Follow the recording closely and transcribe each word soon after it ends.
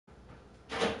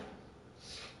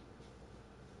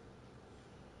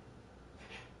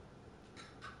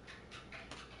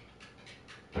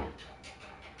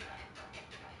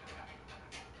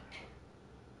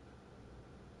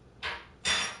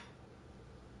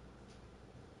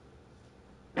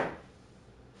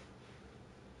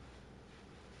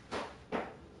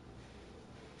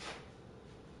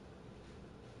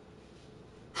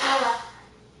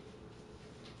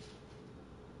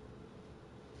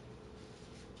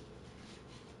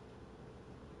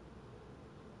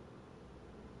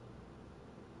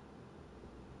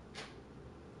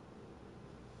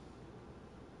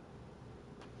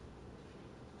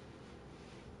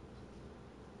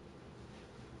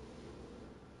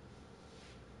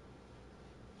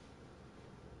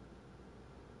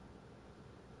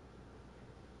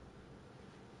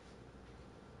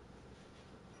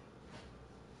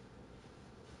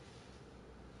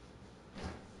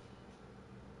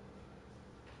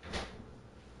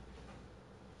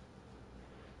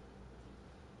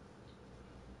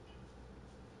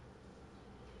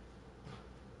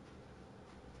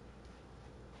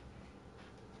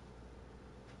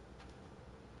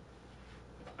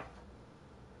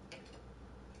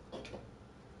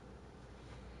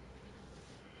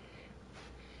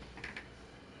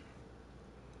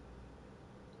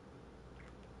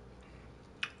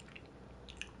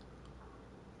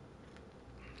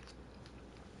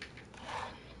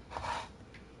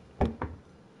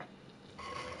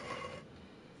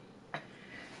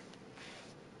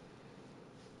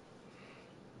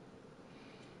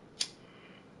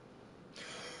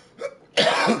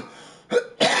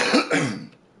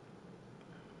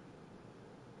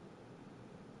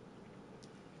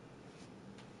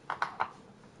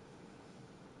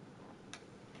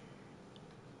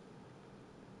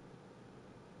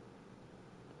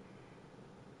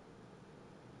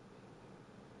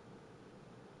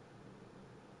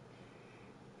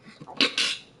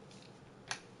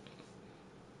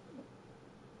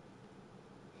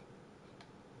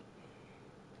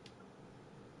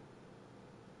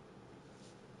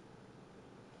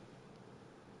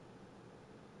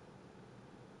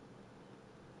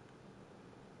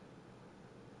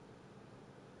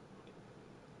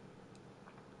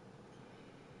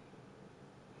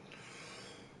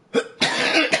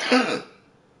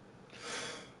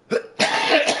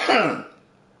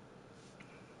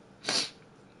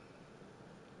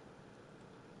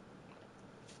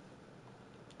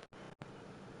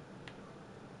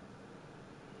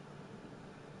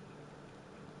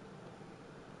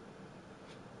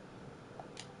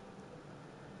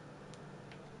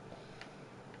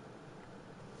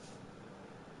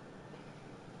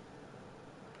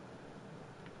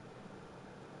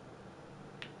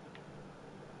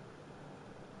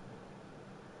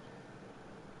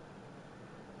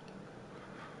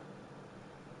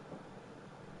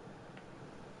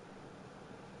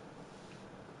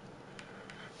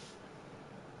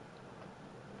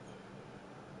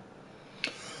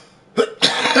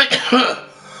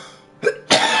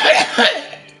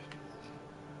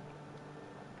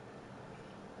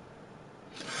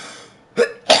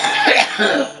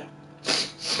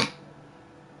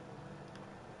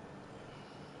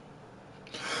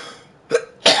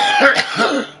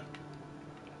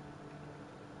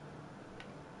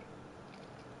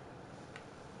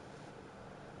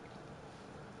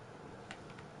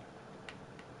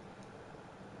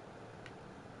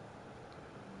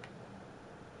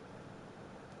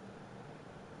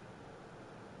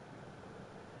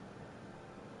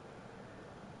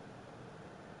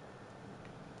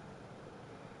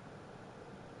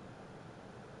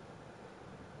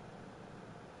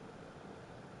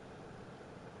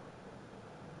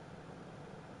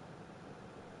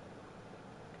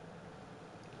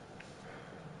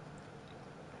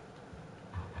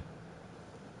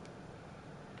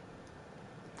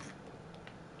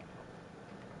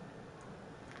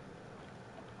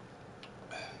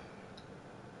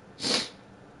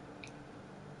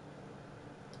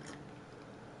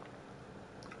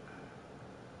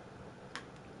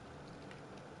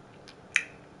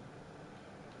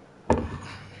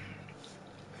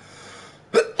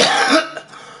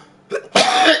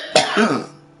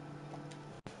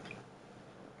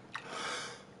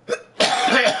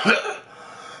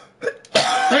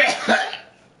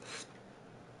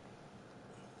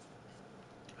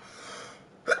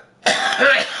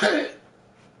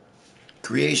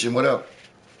Creation, what up?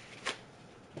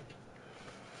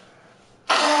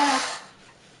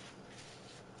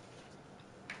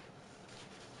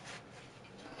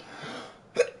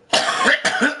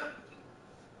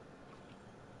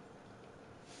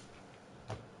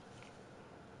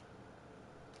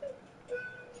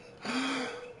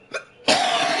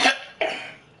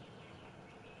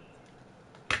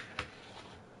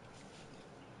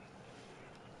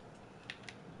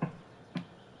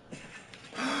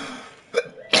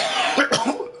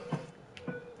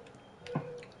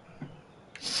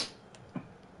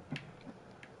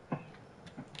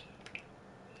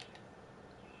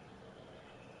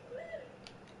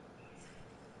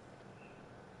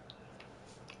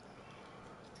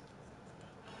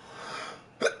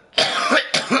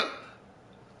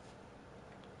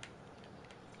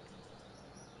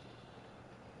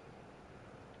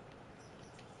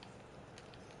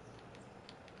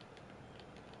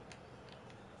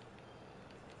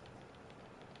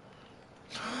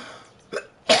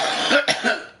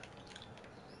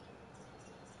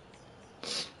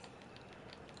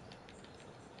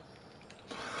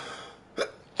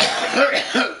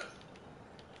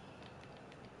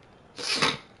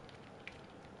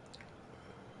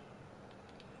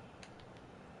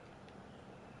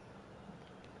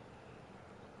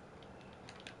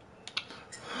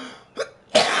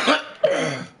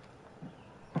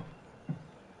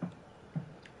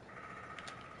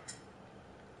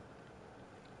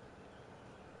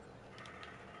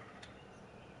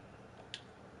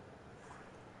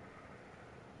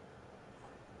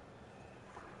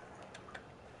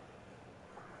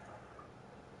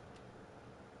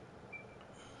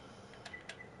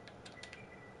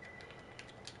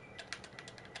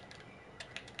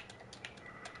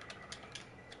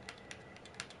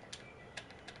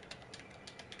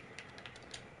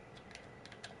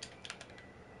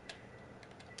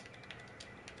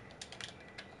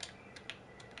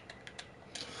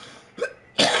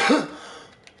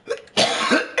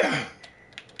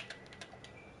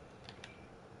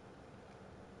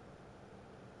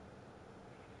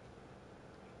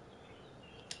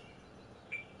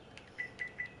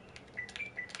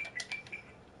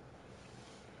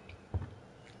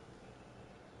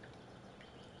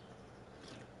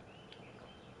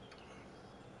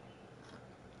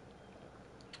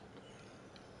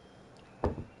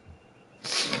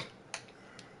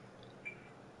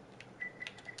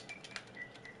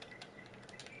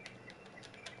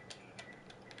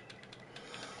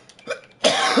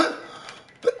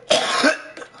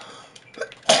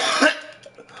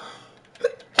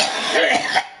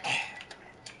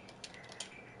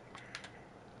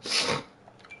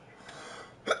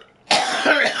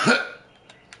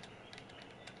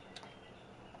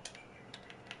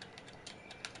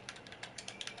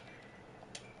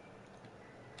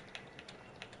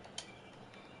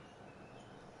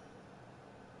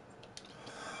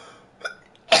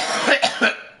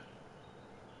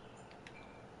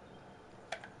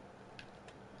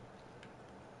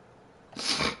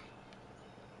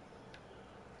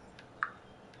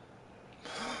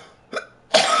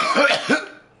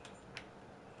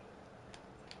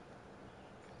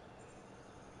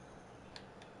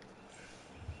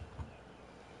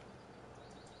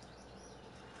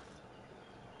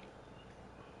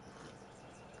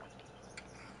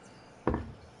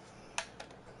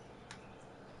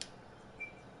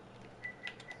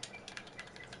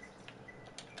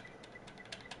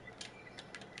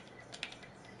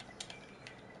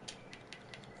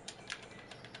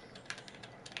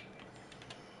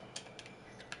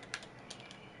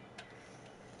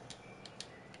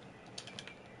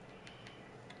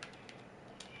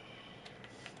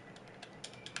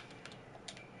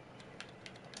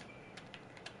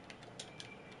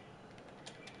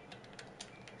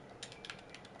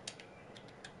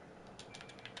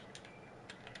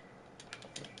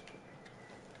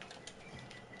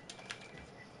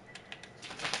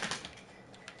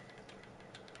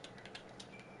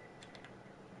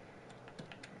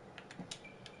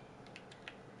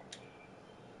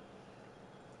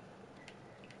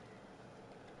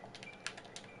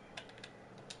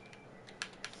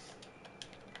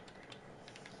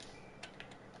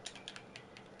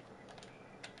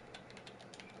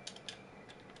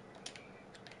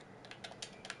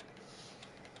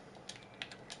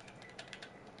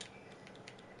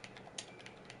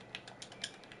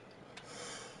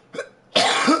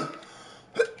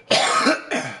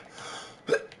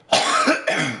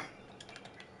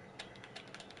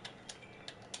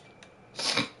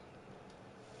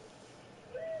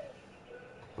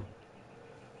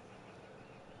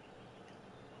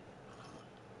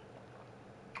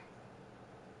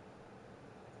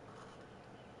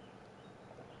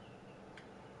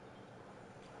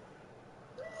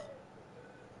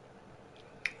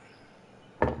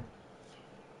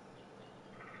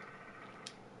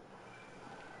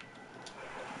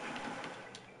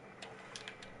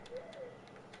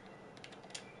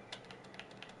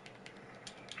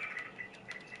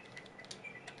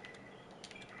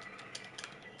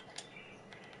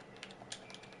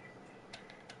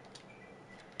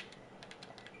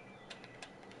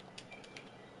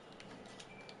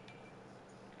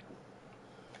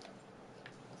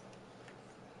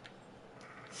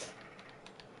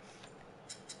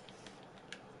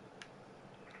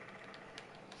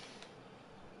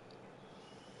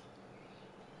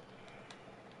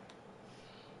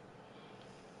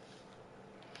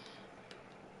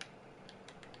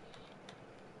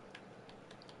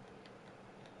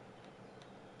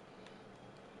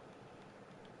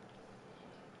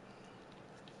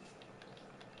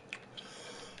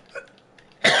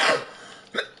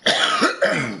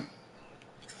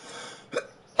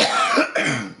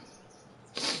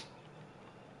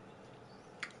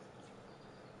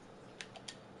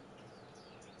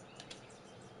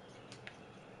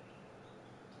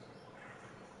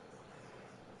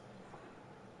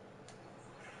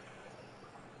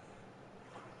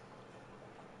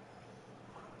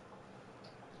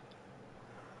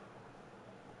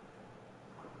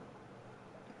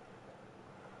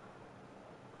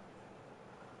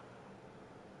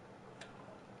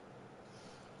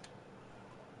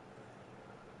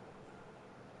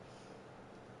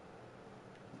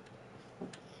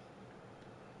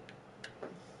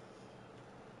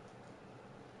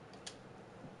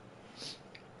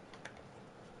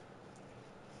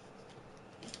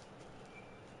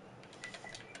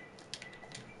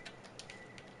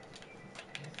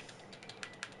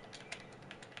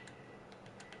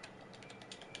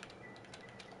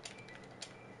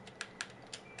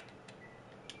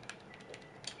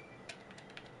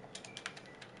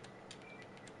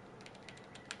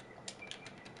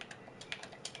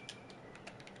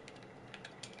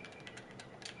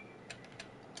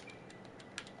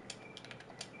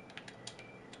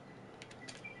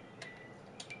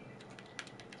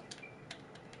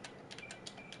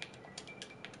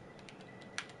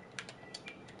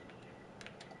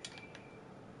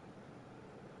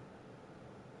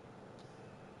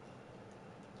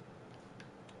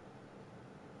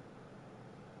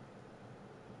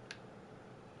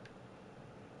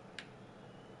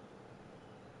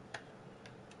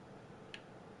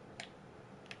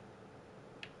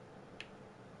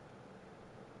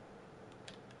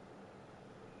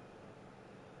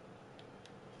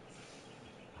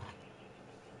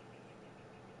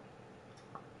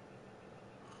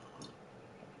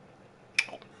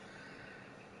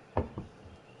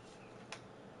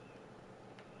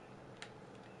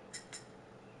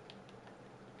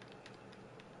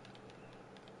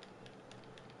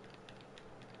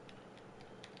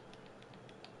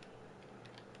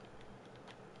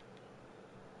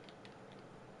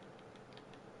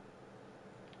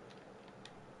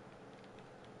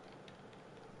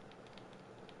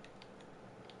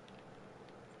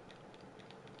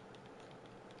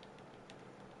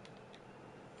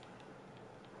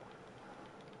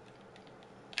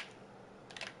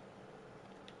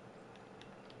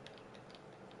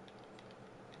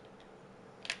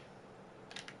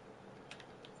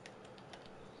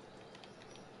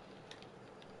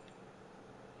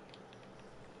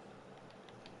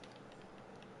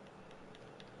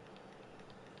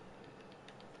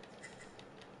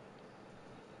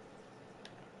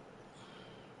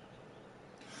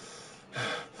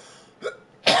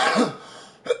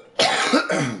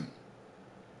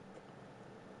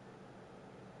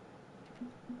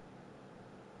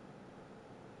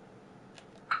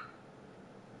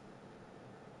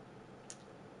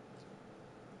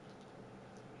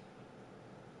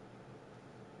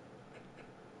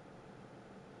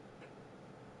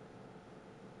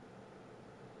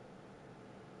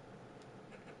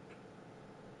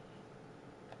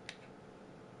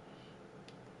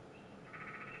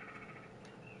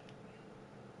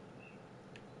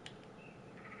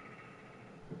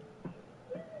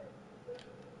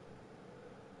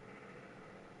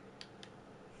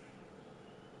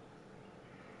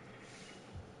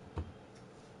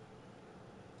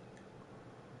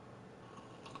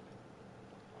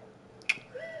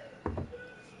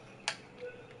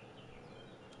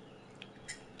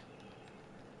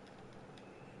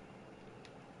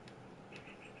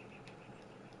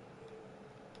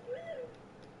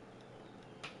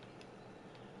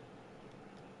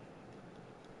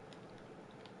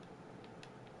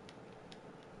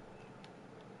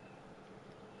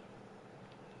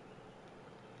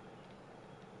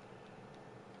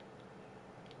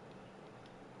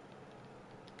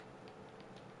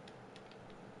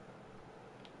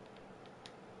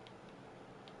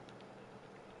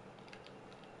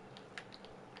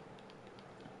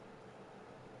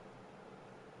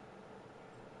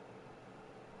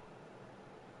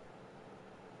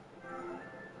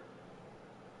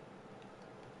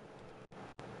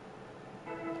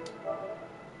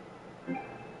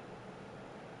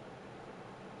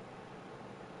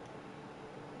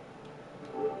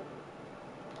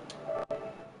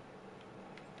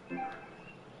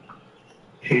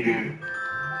 Hey, dude.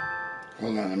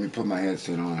 Hold on, let me put my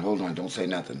headset on. Hold on, don't say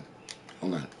nothing.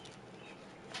 Hold on.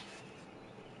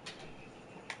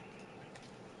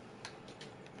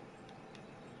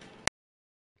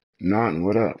 Naughton,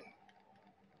 what up?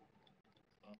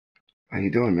 How you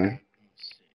doing, man?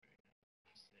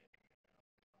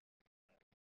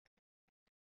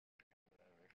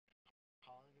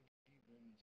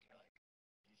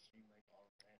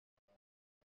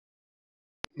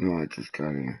 No, I just got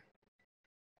in.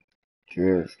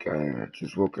 Just got in. I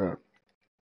just woke up.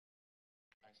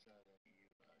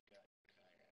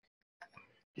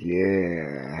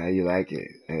 Yeah, how you like it?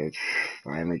 I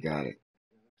finally got it.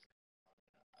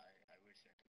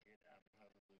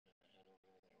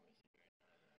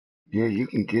 Yeah, you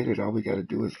can get it. All we gotta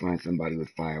do is find somebody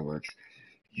with fireworks.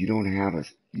 You don't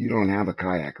have a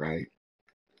kayak, right?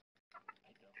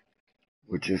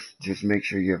 Well, just make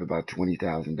sure you have about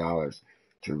 $20,000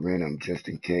 to rent them just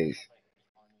in case.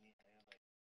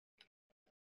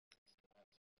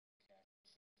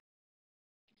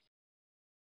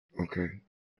 Okay,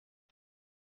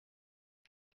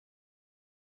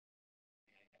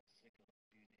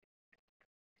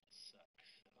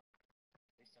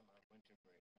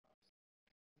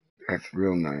 that's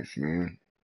real nice, man.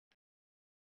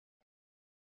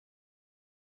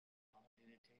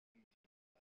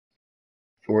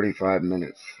 45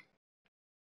 minutes.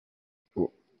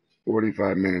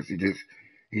 45 minutes.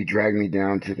 He dragged me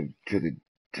down to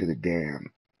the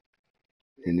dam.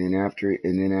 And then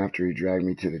after he dragged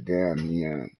me to the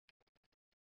dam,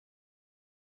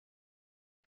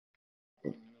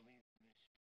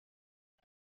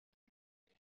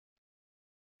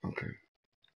 okay.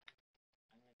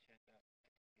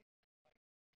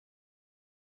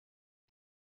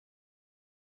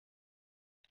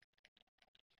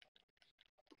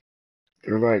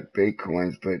 They're like bait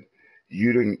coins, but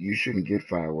you shouldn't get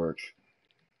fireworks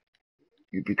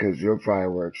because your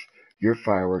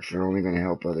fireworks are only going to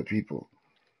help other people.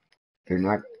 They're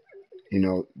not,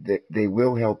 they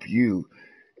will help you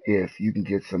if you can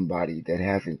get somebody that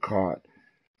hasn't caught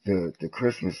the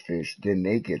Christmas fish, then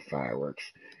they get fireworks.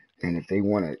 And if they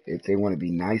want to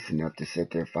be nice enough to set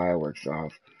their fireworks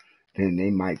off, then they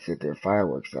might set their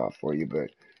fireworks off for you.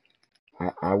 But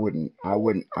I wouldn't.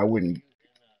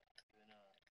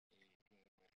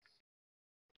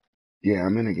 Yeah,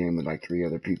 I'm in a game with like three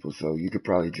other people, so you could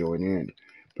probably join in.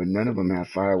 But none of them have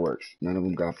fireworks. None of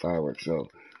them got fireworks. So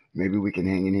maybe we can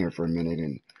hang in here for a minute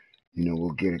and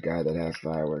we'll get a guy that has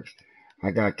fireworks. I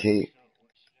got Kate.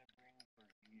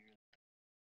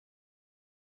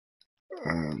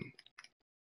 Um,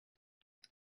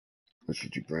 what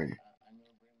should you bring?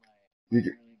 You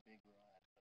could,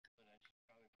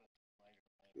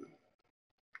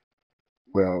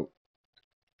 well,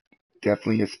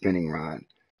 definitely a spinning rod,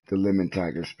 the lemon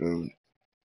tiger spoon,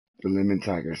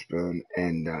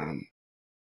 and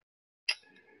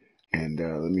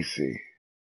let me see.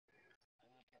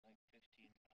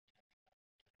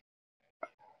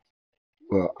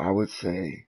 Well, I would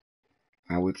say,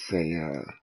 I would,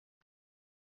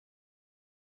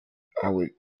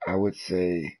 I would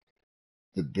say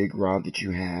the big rod that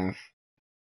you have.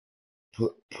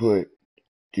 Put.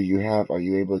 Are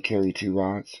you able to carry two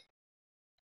rods?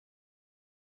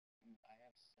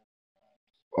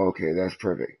 Okay, that's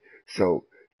perfect. So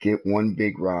get one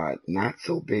big rod, not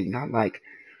so big, not like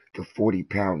the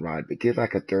 40-pound rod, but get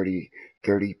like a 30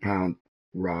 pound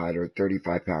rod or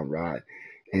 35-pound rod,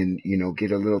 and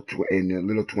get a little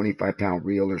 25-pound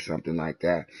reel or something like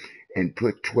that, and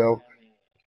put 12.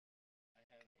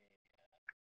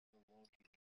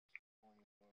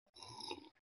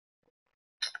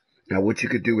 Now, what you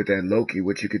could do with that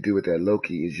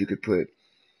Loki is you could put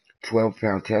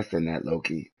 12-pound test on that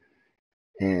Loki,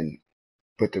 and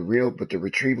but the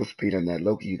retrieval speed on that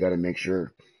Loki, you got to make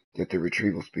sure that the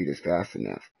retrieval speed is fast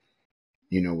enough.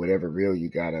 Whatever reel you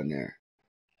got on there.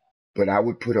 But I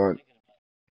would put on.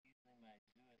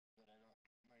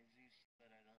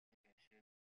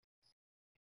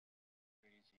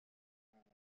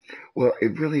 Well,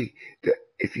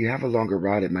 if you have a longer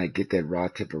rod, it might get that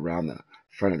rod tip around the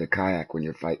front of the kayak when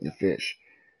you're fighting the fish.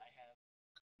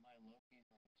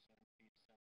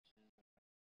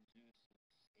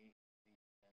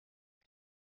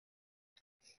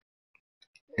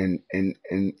 And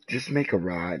just make a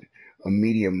rod, a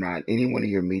medium rod, any one of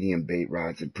your medium bait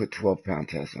rods, and put 12-pound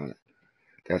test on it.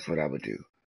 That's what I would do.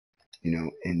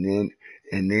 And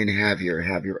then have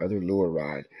your other lure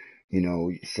rod,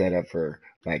 set up for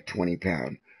like 20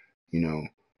 pound, you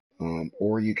know,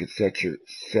 or you could set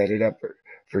it up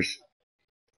for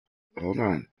hold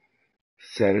on,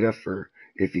 set it up for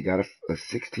if you got a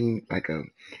 16,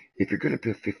 if you're going to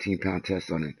put 15-pound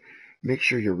test on it, make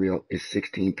sure your reel is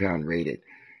 16-pound rated,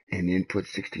 and then put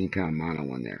 16-pound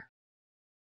mono on there.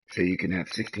 So you can have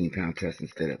 16-pound tests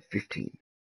instead of 15.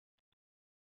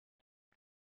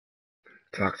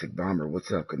 Toxic Bomber,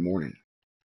 what's up? Good morning.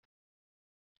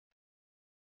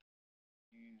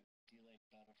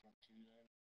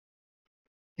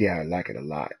 Yeah, I like it a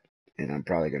lot, and I'm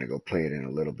probably going to go play it in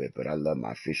a little bit, but I love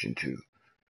my fishing too.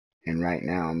 And right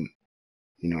now, I'm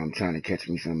trying to catch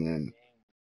me some of them.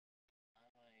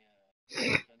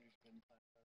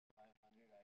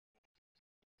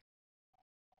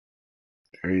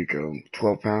 There you go.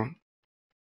 12-pound?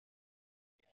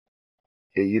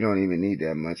 Yeah, you don't even need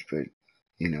that much, but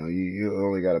you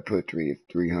only got to put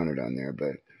 300 on there,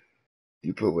 but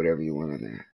you put whatever you want on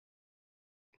there.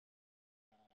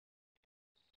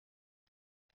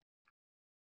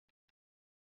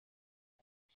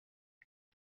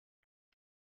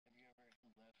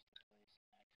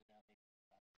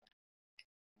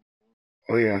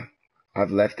 Oh yeah,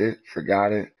 I've left it,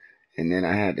 forgot it, and then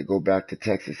I had to go back to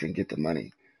Texas and get the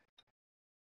money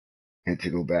and to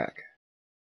go back.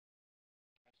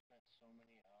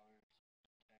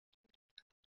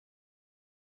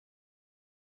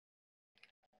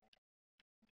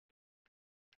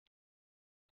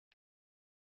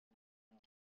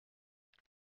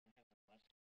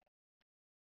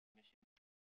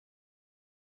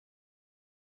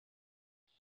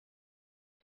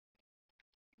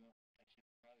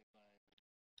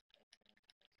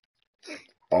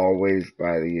 Always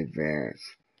buy the advance.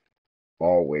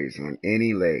 Always on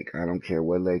any lake. I don't care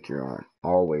what lake you're on.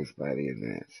 Always buy the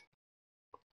advance.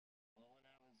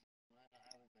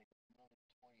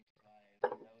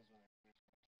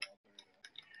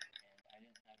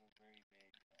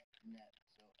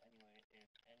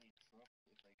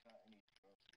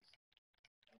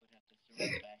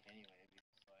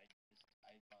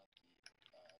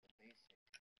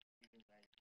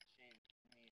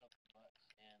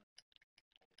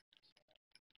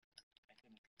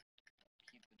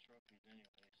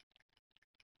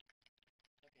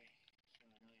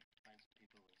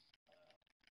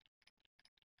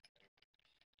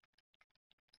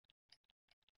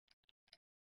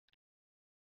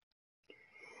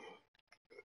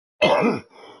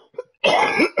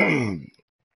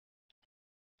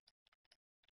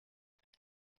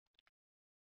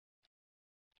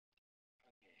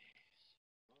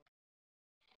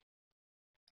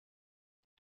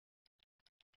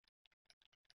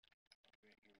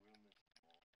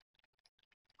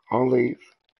 I'll leave.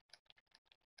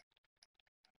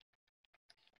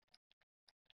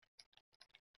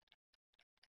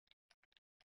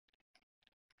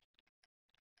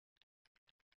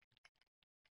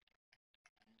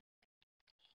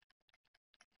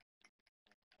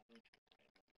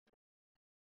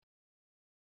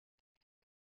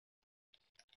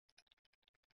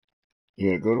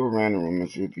 Yeah, go to a random room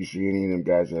and see if you see any of them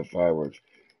guys that have fireworks.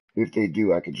 If they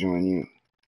do, I could join you.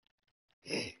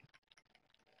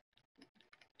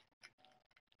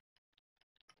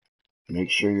 Make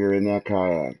sure you're in that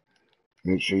kayak.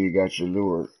 Make sure you got your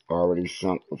lure already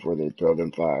sunk before they throw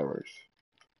them fireworks.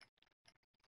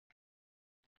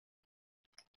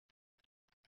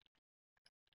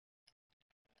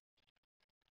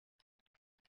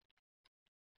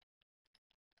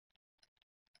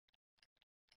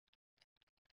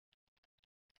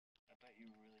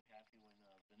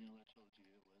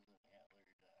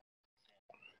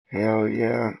 Hell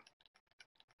yeah.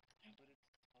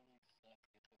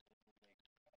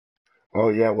 Oh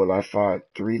yeah, well I fought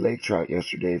 3 lake trout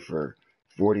yesterday for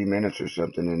 40 minutes or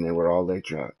something, and they were all lake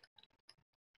trout.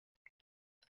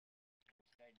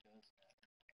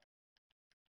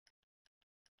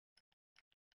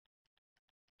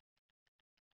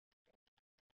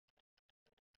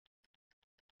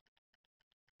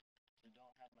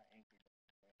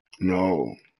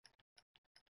 No,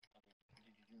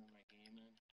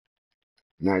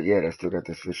 not yet. I still got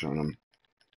this fish on them.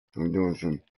 I'm doing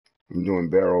some. I'm doing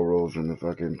barrel rolls in the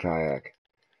fucking kayak.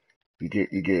 You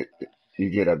get you get you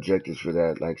get objectives for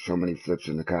that, like so many flips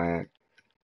in the kayak,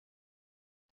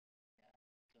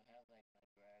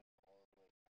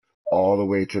 all the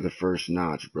way to the first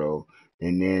notch, bro.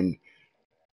 And then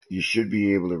you should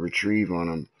be able to retrieve on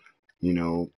them.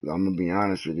 I'm gonna be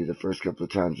honest with you. The first couple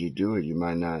of times you do it, you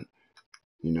might not.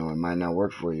 It might not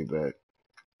work for you, but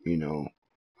you know,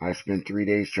 I spent 3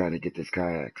 days trying to get this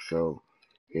kayak, so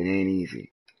it ain't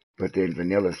easy. But then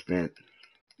Vanilla spent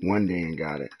one day and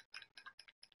got it.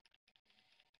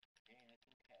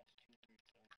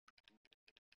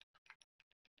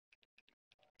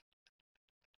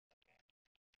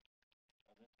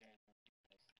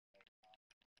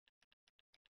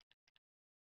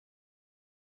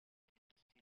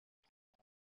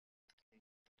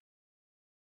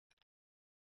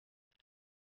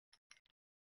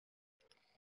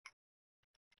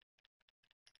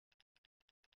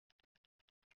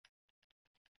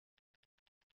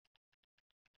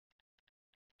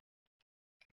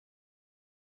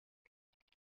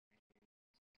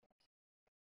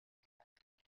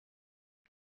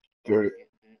 30.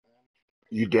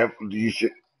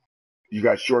 You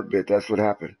got short bit. That's what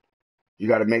happened. You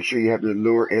got to make sure you have your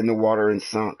lure in the water and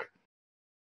sunk.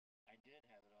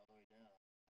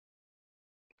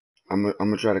 I'm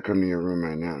gonna try to come to your room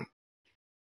right now.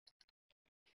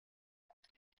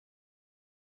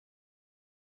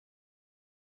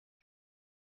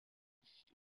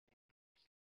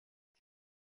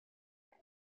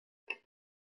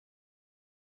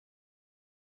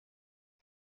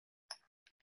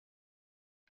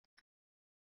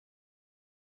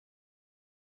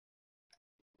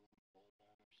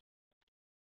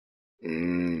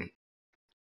 Mm.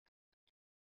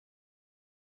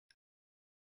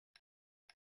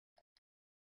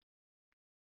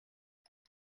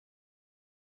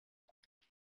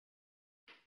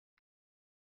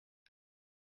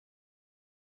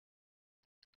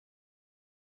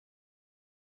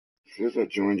 Says I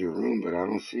joined your room, but I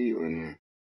don't see you in here.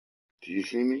 Do you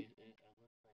see me?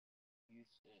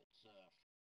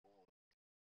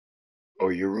 Oh,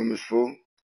 your room is full?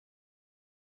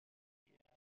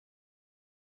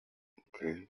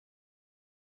 Okay.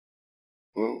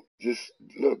 Well, just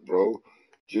look, bro.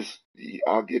 Just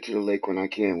I'll get to the lake when I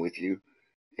can with you,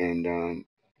 and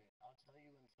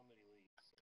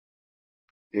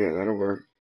yeah, that'll work.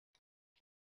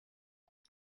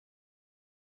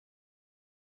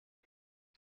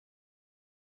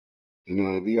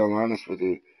 To be all honest with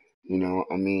you,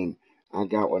 I mean, I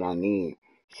got what I need.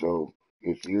 So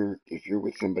if you're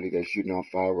with somebody that's shooting off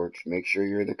fireworks, make sure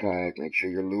you're in the kayak, make sure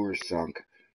your lure's sunk,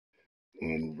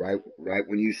 and right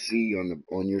when you see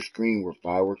on your screen where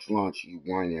fireworks launch, you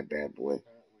wind that bad boy.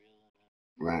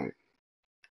 Right.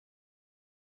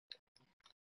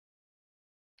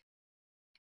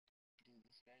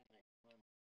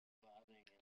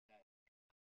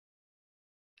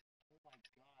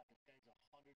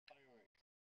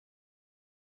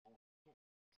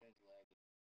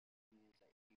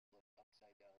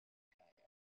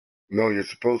 No, you're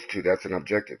supposed to. That's an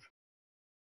objective.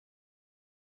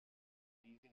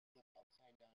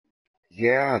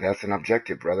 Yeah, that's an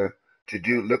objective, brother.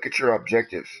 Look at your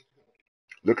objectives.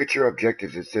 Look at your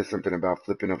objectives. It says something about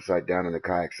flipping upside down in the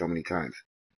kayak so many times.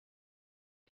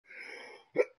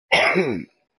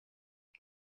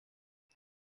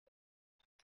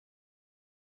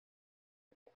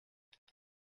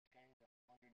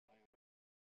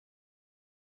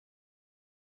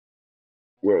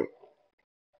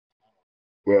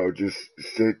 well, just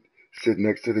sit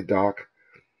next to the dock,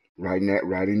 right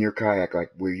in your kayak, like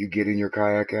where you get in your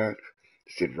kayak at.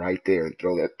 Sit right there and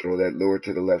throw that lure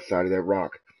to the left side of that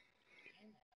rock.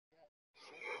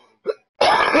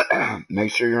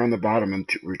 Make sure you're on the bottom and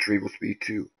retrieval speed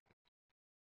 2.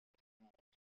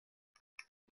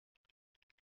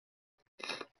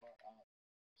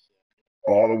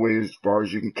 All the way as far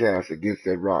as you can cast against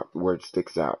that rock where it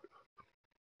sticks out.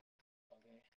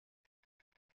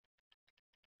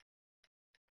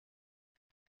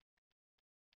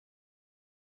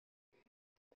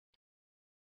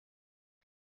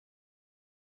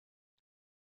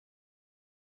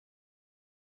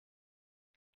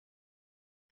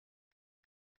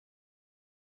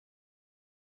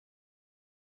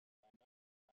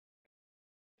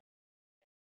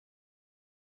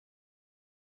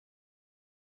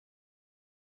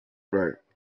 Right.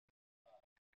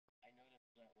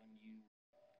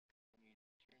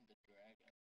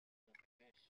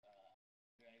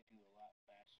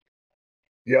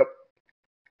 Yep.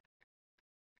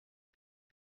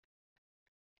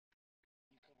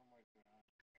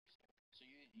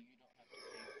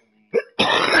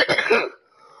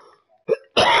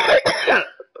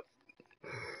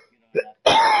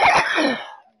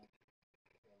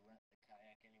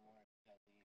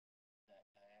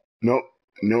 Nope.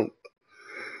 Nope.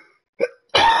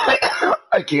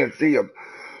 I can't see him.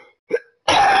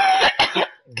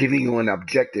 Giving you an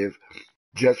objective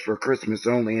just for Christmas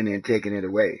only and then taking it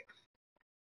away.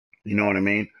 You know what I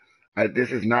mean?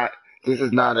 This is not. This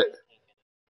is not a.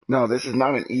 No, this is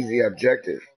not an easy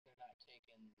objective.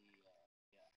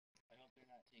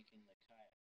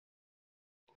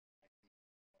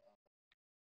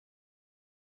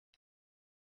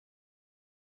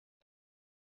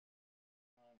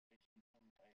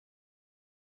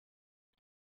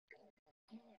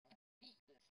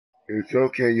 It's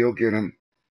okay. You'll get them.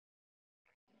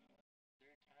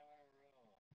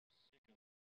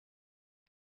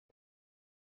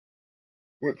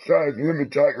 What size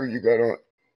limit tiger you got on?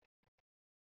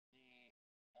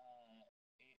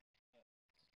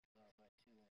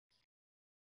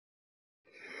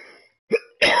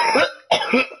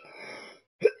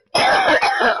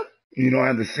 You don't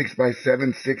have the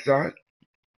 6x7 6 on?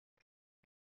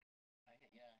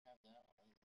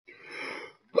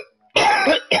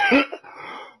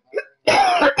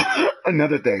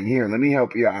 Another thing, here, let me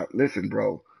help you out. Listen,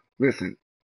 bro. Listen.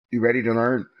 You ready to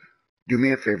learn? Do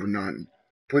me a favor, None.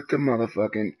 Put the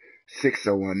motherfucking 60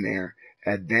 on there.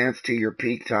 Advance to your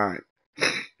peak time.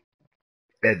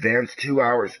 Advance 2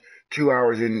 hours. 2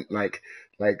 hours in like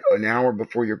an hour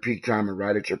before your peak time or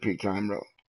right at your peak time, bro.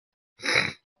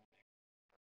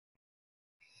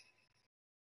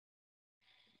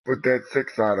 Put that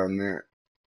 6 out on there.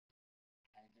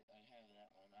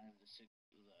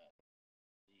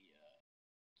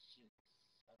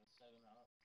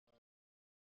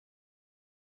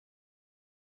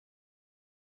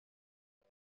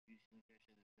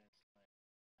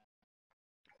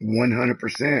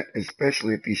 100%,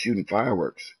 especially if you're shooting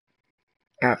fireworks.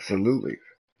 Absolutely.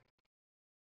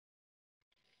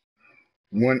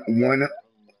 One one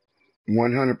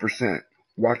 100%.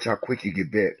 Watch how quick you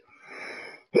get bit.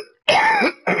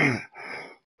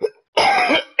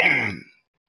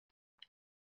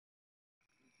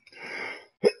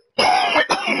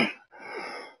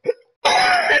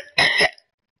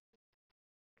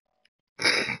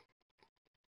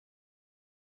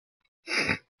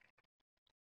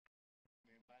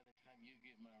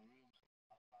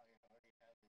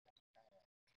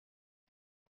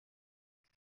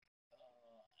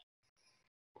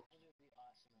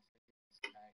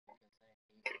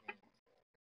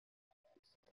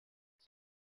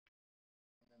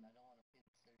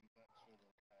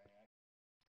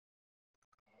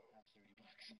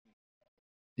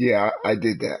 Yeah, I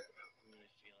did that.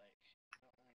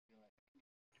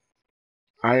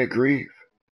 I agree.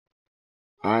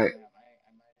 I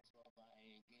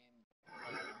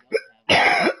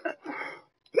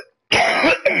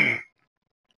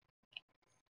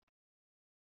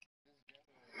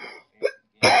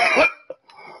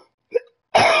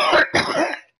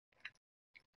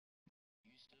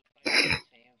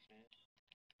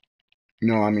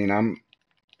No, I mean,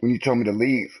 when you told me to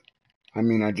leave, I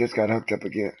mean, I just got hooked up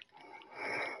again.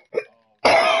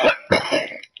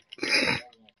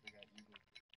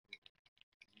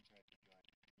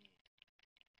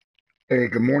 Hey,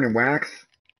 good morning, Wax.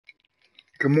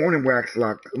 Good morning, Wax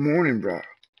Lock. Good morning, bro.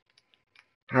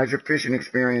 How's your fishing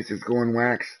experiences going,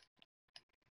 Wax?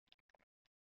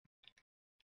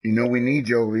 You know we need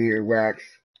you over here, Wax.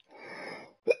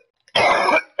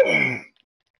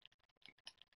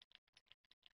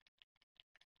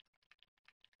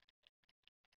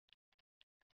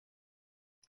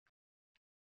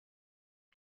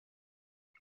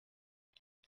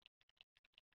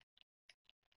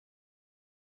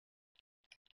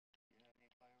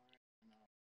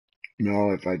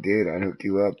 No, if I did, I'd hook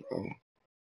you up, bro.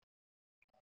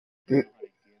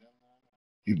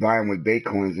 You buy them with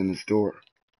Bitcoins in the store.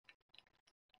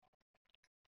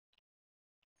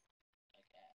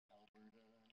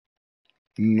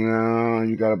 No,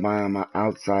 you gotta buy them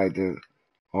outside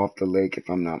off the lake, if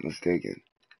I'm not mistaken.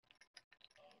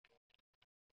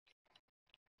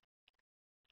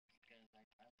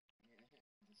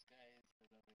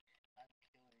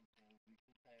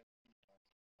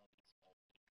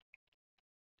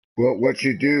 Well, what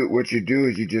you do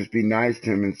is you just be nice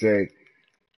to him and say,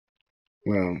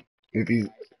 well, if he's,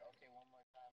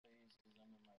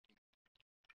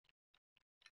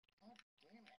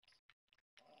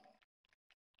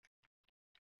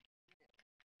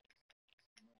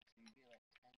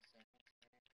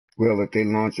 well, if they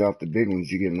launch off the big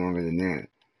ones, you get longer than that.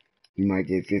 You might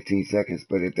get 15 seconds,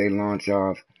 but if they launch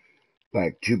off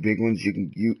like two big ones,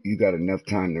 you got enough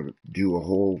time to do a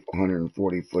whole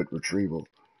 140-foot retrieval.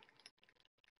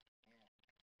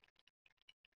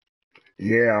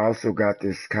 Yeah, I also got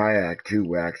this kayak too,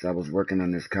 Wax. I was working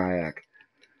on this kayak.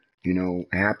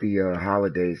 Happy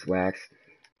holidays, Wax.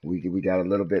 We got a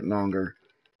little bit longer.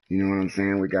 You know what I'm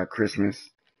saying? We got Christmas.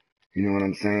 You know what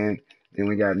I'm saying? Then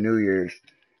we got New Year's,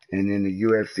 and then the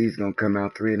UFC's gonna come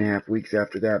out 3.5 weeks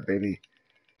after that, baby.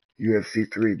 UFC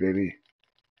 3, baby.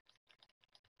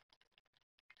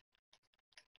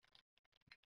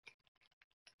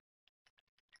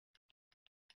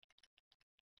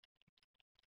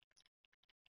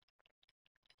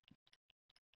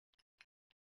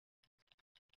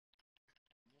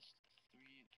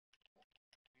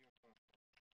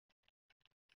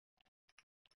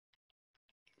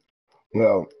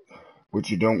 Well, what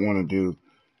you don't want to do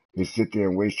is sit there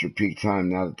and waste your peak time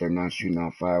now that they're not shooting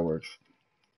off fireworks.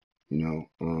 You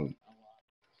know.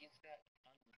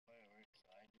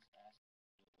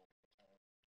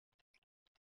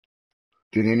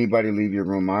 Did anybody leave your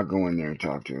room? I'll go in there and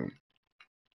talk to him.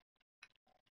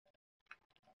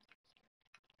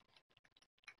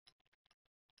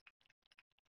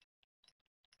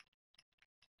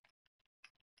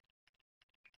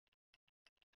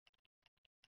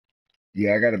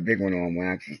 Yeah, I got a big one on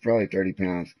wax. It's probably 30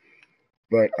 pounds.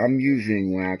 But I'm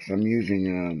using wax. I'm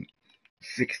using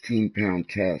 16-pound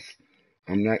tests.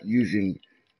 I'm not using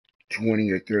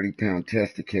 20 or 30-pound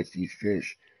tests to catch these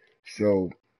fish. So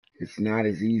it's not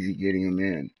as easy getting them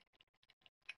in.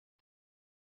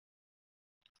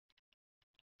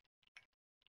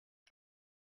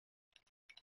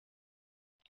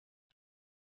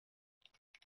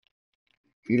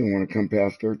 He don't want to come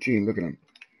past 13. Look at him.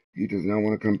 He does not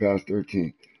want to come past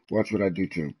 13. Watch what I do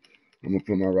to him. I'm going to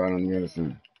put my rod on the other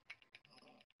side.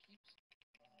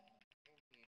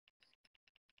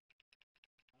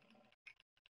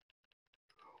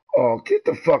 Oh, get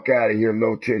the fuck out of here,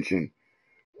 low tension.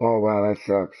 Oh, wow, that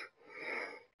sucks.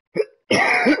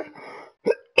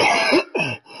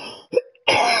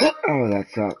 Oh, that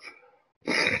sucks.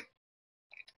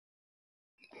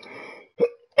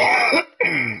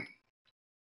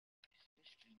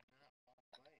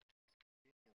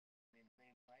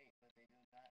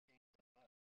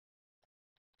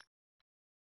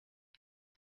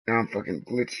 Now I'm fucking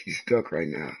glitchy stuck right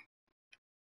now.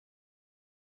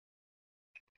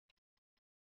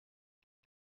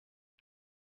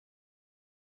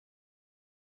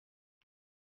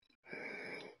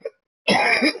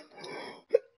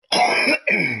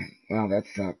 Wow, that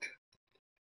sucked.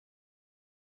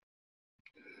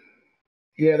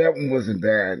 Yeah, that one wasn't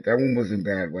bad. That one wasn't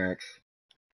bad, Wax.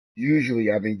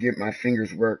 Usually I've been getting my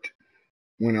fingers worked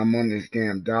when I'm on this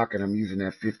damn dock and I'm using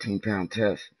that 15-pound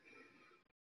test.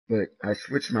 But I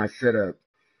switched my setup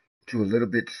to a little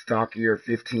bit stockier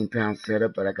 15-pound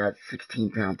setup, but I got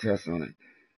 16-pound tests on it.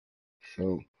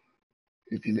 So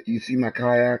if you see my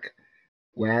kayak,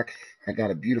 Wax, I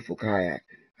got a beautiful kayak.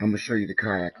 I'm going to show you the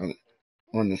kayak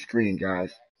on the screen,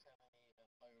 guys.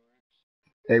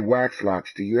 Hey, Wax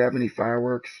Locks, do you have any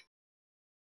fireworks?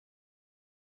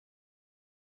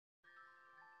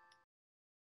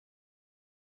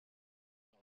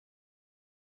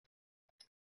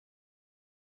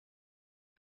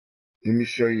 Let me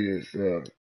show you this.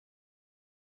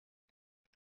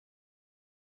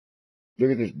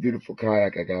 Look at this beautiful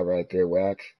kayak I got right there,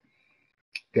 Wax.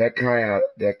 That kayak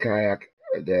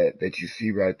that you see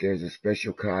right there is a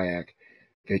special kayak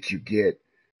that you get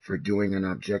for doing an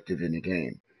objective in the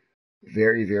game.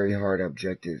 Very, very hard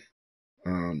objective.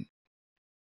 Um,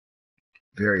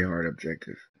 very hard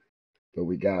objective. But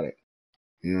we got it.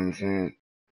 You know what I'm saying?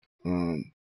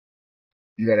 Um,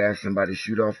 you gotta have somebody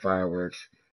shoot off fireworks.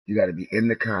 You gotta be in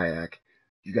the kayak.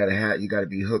 You gotta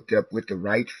be hooked up with the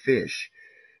right fish.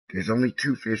 There's only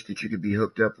two fish that you could be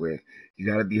hooked up with. You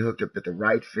gotta be hooked up with the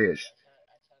right fish.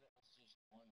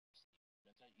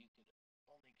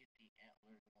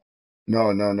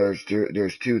 No, no, there's two,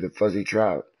 the fuzzy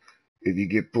trout. If you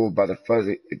get pulled by the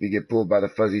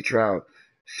fuzzy trout,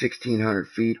 1,600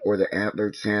 feet, or the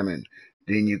antlered salmon,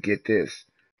 then you get this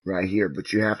right here.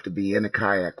 But you have to be in a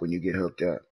kayak when you get hooked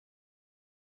up.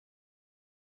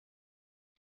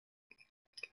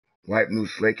 White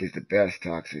Moose Lake is the best,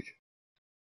 Toxic.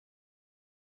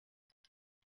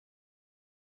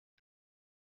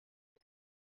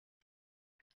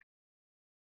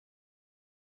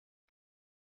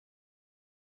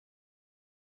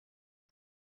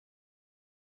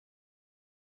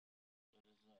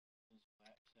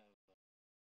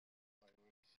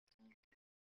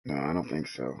 No, I don't think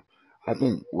so. I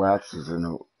think Wax is in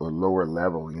a lower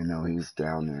level. You know, he's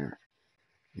down there.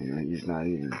 You know, he's not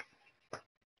even.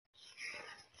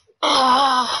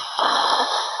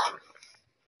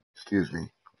 Excuse me.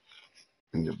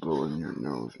 And you're blowing your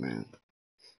nose, man.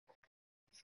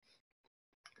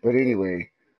 But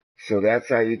anyway, so that's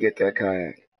how you get that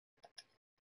kayak.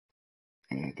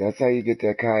 That's how you get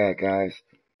that kayak, guys.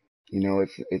 You know,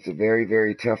 it's a very,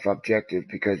 very tough objective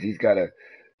because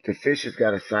the fish has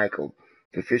got to cycle.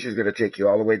 The fish is going to take you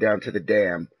all the way down to the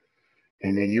dam,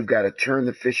 and then you've got to turn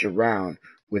the fish around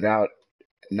without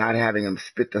not having him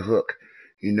spit the hook.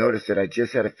 You notice that I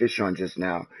just had a fish on just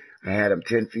now. I had him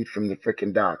 10 feet from the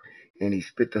frickin' dock, and he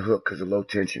spit the hook because of low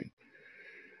tension.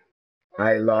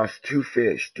 I lost two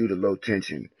fish due to low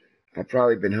tension. I've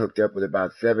probably been hooked up with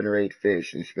about 7 or 8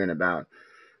 fish and spent about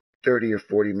 30 or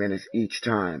 40 minutes each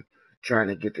time trying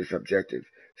to get this objective.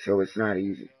 So it's not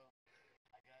easy.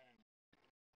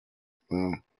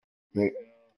 Well, let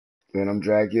them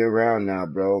drag you around now,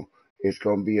 bro. It's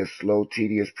going to be a slow,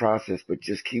 tedious process, but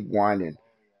just keep whining.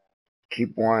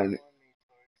 Keep whining.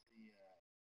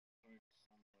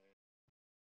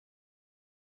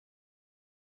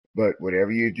 But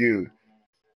whatever you do,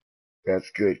 that's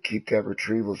good. Keep that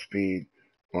retrieval speed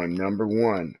on number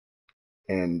one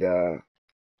and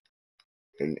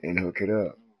and hook it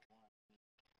up.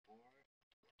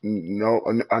 No,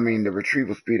 I mean the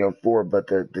retrieval speed on 4, but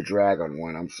the drag on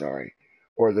 1. I'm sorry,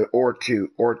 or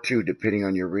two, depending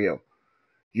on your reel.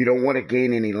 You don't want to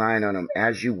gain any line on him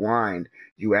as you wind.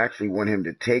 You actually want him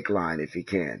to take line if he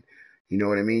can. You know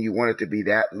what I mean? You want it to be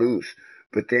that loose.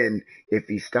 But then if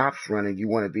he stops running, you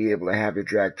want to be able to have your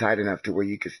drag tight enough to where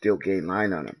you can still gain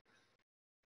line on him.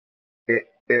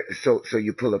 So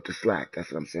you pull up the slack.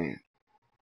 That's what I'm saying.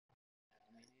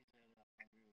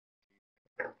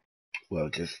 Well,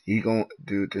 just you going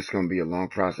dude. This is gonna be a long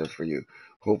process for you.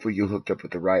 Hopefully you hooked up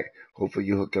with the right. Hopefully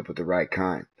you hooked up with the right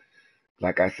kind.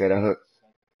 Like I said, I hooked.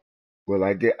 Well,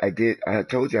 I did. I did. I had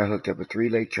told you I hooked up with 3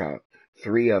 lake trout,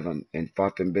 3 of them, and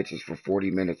fought them bitches for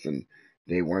 40 minutes, and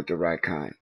they weren't the right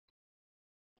kind.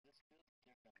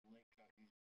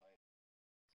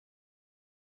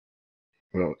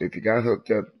 Well, if you got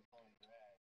hooked up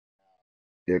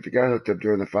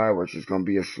during the fireworks, it's gonna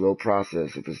be a slow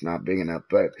process if it's not big enough.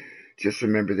 But just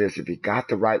remember this: if you got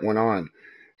the right one on,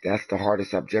 that's the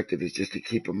hardest objective is just to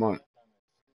keep them on.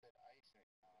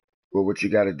 Well, what you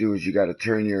got to do is you got to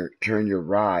turn your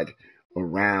rod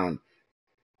around.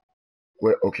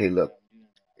 Okay, look.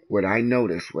 What I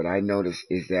notice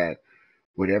is that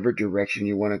whatever direction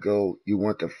you want to go, you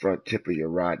want the front tip of your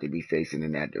rod to be facing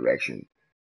in that direction.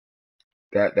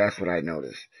 That's what I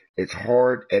notice. It's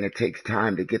hard and it takes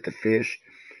time to get the fish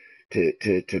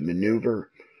to maneuver.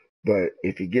 But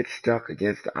if you get stuck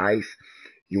against the ice,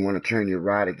 you want to turn your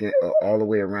rod again all the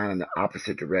way around in the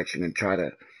opposite direction and try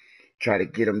to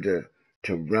get him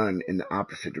to run in the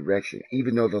opposite direction.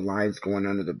 Even though the line's going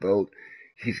under the boat,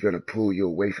 he's going to pull you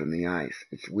away from the ice.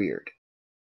 It's weird.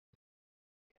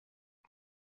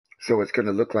 So it's going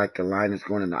to look like the line is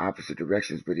going in the opposite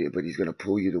directions, but he's going to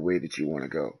pull you the way that you want to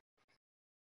go.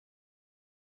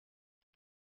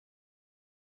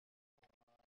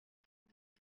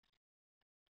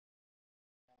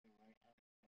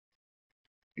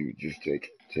 You just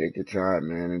take your time,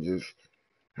 man, and just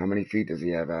how many feet does he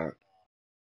have out?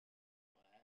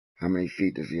 How many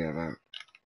feet does he have out?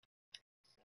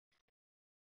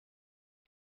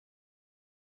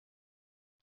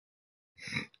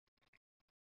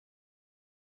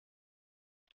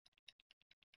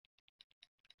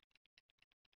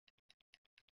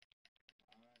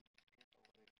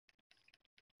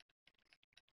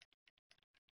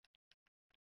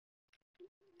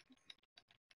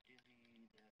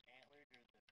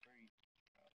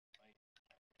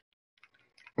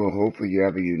 Well, hopefully you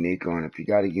have a unique on. If you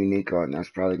got a unique on,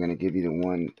 that's probably going to give you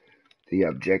the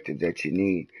objective that you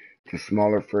need. The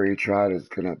smaller furry trout is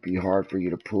going to be hard for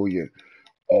you to pull you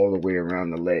all the way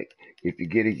around the lake. If you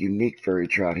get a unique furry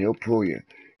trout, he'll pull you.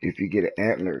 If you get an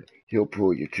antlered, he'll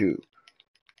pull you too.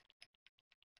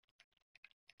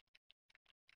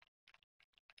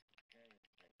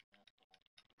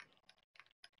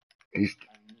 He's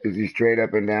is he straight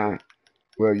up and down?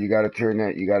 Well, you got to turn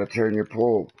that. You got to turn your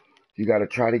pull. You got to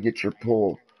try to get your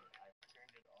pull.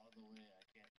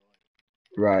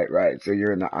 Right, right. So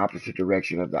you're in the opposite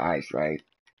direction of the ice, right?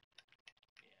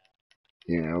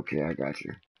 Yeah, okay, I got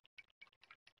you.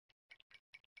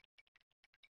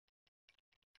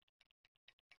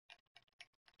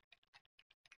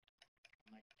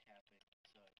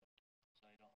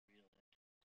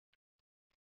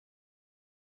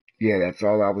 Yeah, that's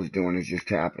all I was doing is just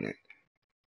tapping it.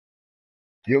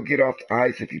 He'll get off the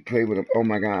ice if you play with him. Oh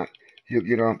my God, he'll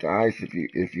get off the ice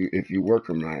if you work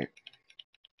him right.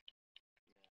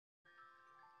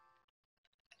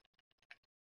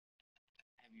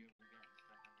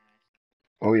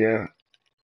 Oh yeah,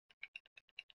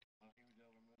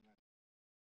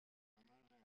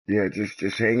 yeah.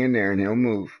 Just hang in there and he'll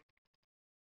move.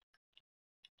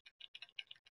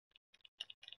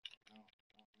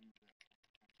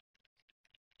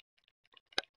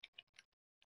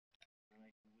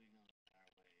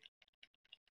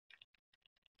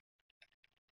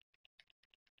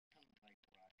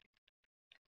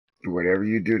 Whatever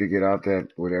you do to get off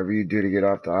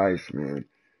the ice, man.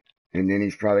 And then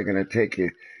he's probably gonna take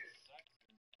you.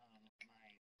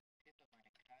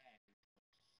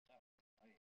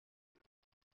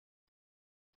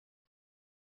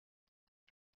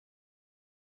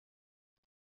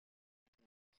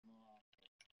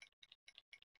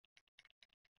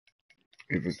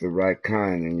 If it's the right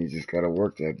kind, then you just gotta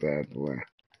work that bad boy.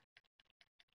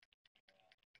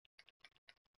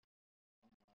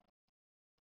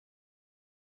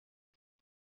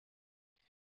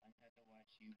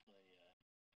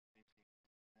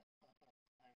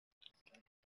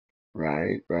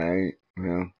 Right, right.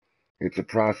 Well, it's a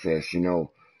process, you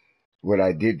know. What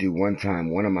I did do one time,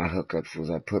 one of my hookups was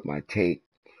I put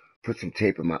some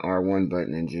tape in my R1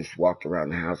 button and just walked around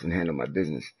the house and handled my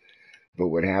business. But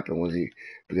what happened was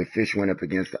the fish went up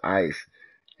against the ice,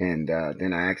 and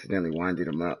then I accidentally winded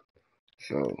him up.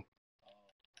 So,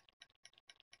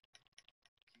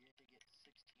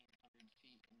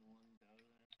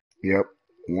 yep,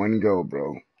 one go,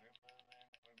 bro.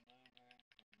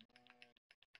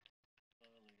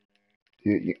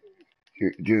 You,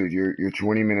 dude, you're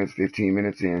 20 minutes, 15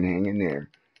 minutes in. Hang in there.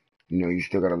 You know, you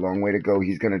still got a long way to go.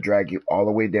 He's gonna drag you all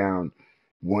the way down.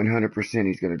 100%.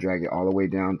 He's gonna drag you all the way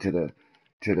down to the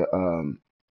to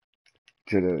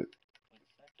the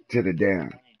to the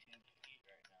dam.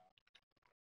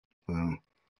 Well,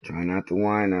 try not to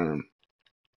whine on him.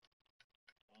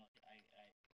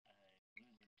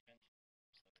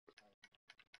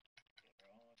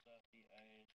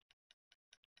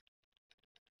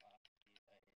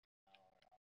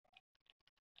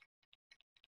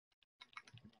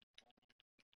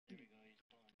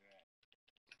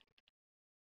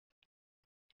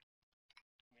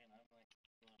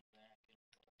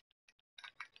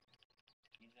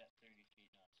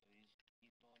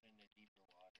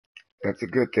 That's a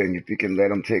good thing. If you can let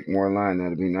him take more line,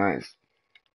 that'd be nice.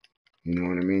 You know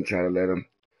what I mean? Try to let him.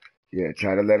 Yeah,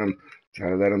 try to let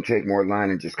him take more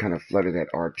line and just kind of flutter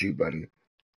that R2 button.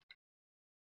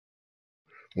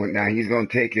 When, now he's gonna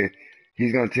take you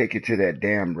to that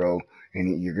dam, bro,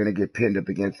 and you're gonna get pinned up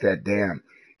against that dam.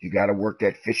 You got to work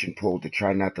that fishing pole to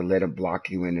try not to let him block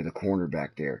you into the corner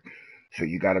back there. So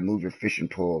you got to move your fishing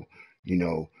pole, you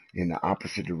know, in the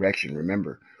opposite direction.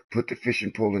 Remember, put the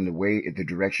fishing pole in the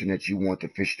direction that you want the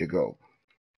fish to go.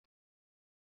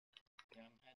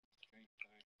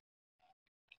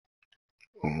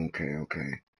 Okay,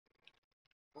 okay.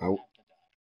 Oh,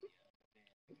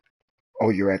 oh,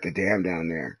 you're at the dam down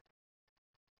there.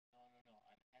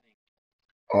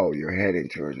 Oh, you're heading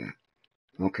towards it.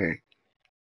 Okay.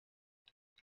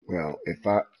 Well, if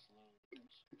I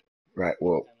right,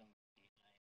 well,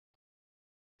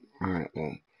 all right,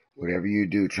 well, whatever you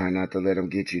do, try not to let them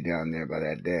get you down there by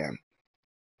that dam,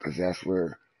 because that's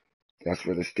where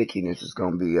the stickiness is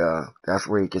gonna be. That's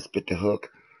where you can spit the hook.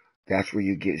 That's where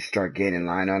you start gaining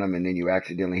line on him, and then you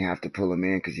accidentally have to pull him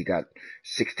in because you got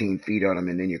 16 feet on him,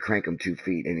 and then you crank him 2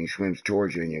 feet, and he swims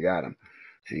towards you, and you got him.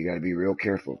 So you got to be real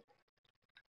careful.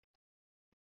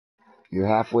 You're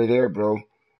halfway there, bro.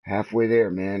 Halfway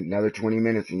there, man. Another 20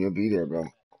 minutes, and you'll be there, bro.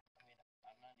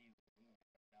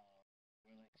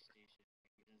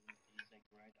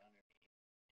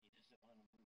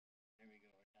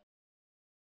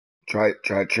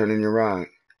 Try turning your rod.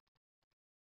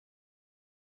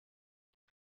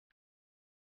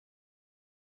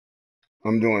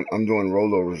 I'm doing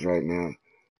rollovers right now.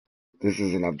 This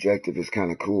is an objective. It's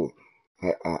kind of cool.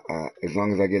 As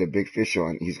long as I get a big fish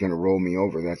on, he's gonna roll me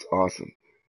over. That's awesome.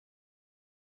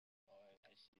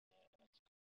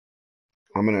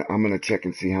 I'm gonna check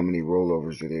and see how many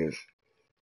rollovers it is.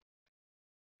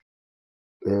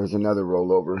 There's another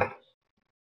rollover.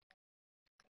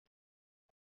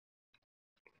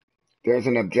 There's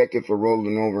an objective for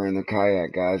rolling over in the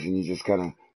kayak, guys, and you just kind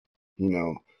of, you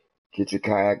know, get your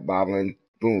kayak bobbling,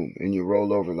 boom, and you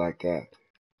roll over like that.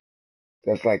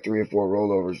 That's like 3 or 4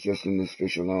 rollovers just in this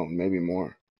fish alone, maybe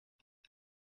more.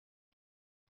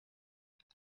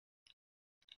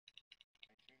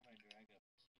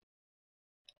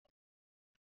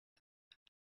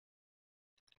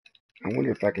 I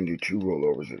wonder if I can do 2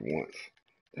 rollovers at once.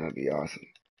 That'd be awesome.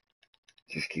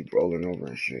 Just keep rolling over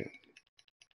and shit.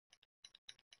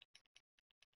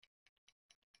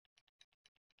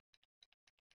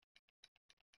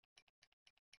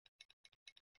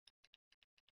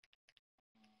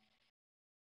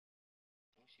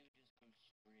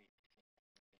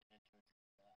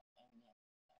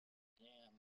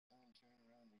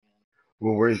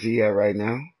 Well, where's he at right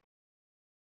now?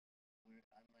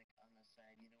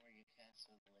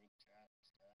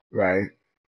 Right.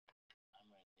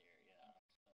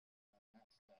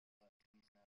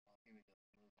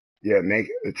 Yeah,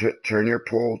 turn your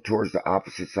pole towards the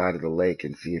opposite side of the lake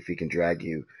and see if he can drag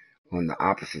you on the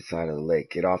opposite side of the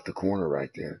lake. Get off the corner right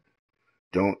there.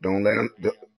 Don't let him.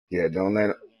 Yeah, don't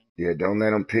let him. Yeah, don't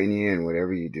let him pin you in.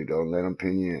 Whatever you do, don't let him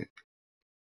pin you in.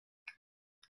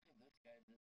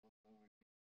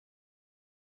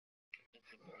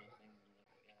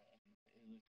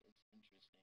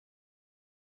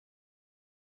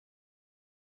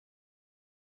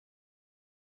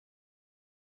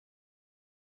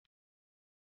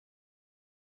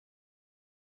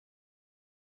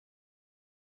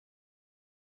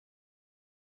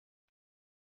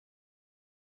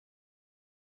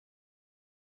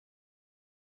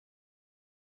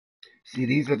 See,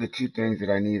 these are the two things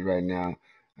that I need right now.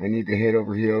 I need the head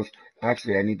over heels.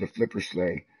 Actually, I need the flipper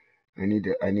sleigh. I need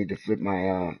to flip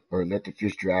my or let the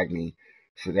fish drag me.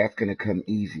 So that's gonna come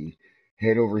easy.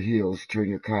 Head over heels, turn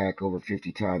your kayak over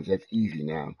 50 times. That's easy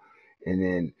now. And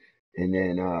then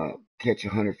catch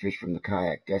 100 fish from the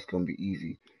kayak. That's gonna be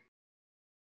easy.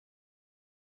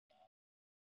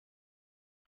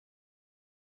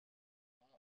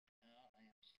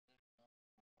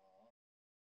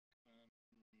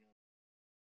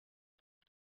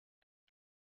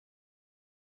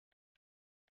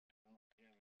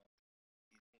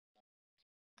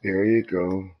 There you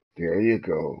go. There you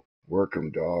go. Work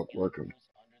 'em, dog. Work 'em.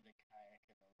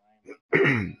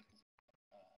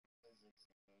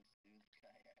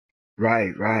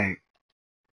 Right, right.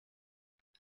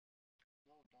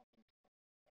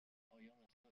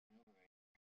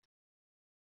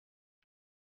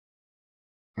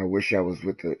 I wish I was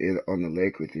on the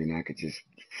lake with you and I could just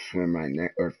swim right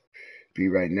next or be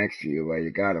right next to you while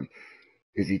you got him.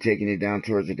 Is he taking it down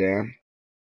towards the dam?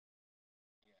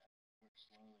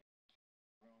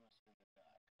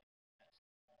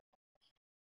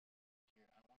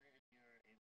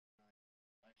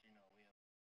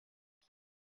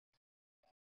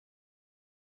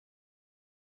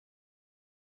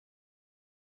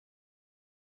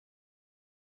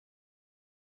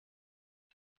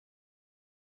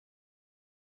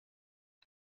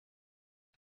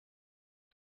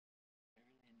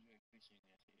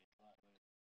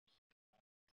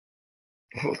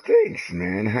 Well, thanks,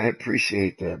 man. I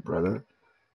appreciate that, brother.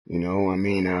 I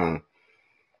mean, a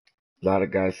lot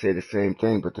of guys say the same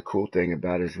thing, but the cool thing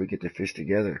about it is we get to fish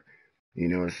together.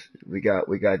 We got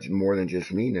more than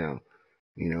just me now.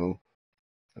 You know,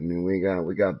 I mean, we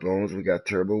got Bones, we got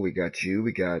Turbo, we got you,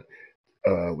 we got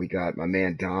my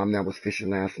man Dom that was fishing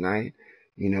last night.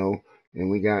 You know,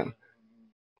 and we got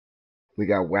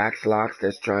Wax Locks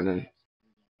that's trying to.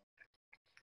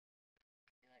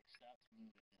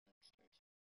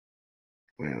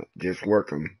 Well, just work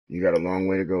him. You got a long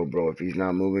way to go, bro. If he's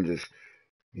not moving, just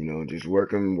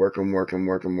work him, work him, work him,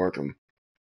 work him, work him.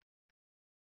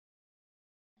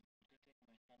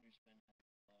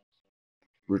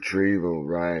 Retrieval,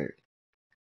 right?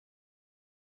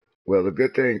 Well, the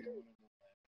good,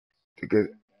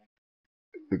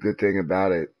 the good thing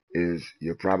about it is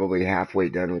you're probably halfway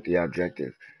done with the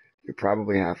objective. You're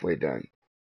probably halfway done.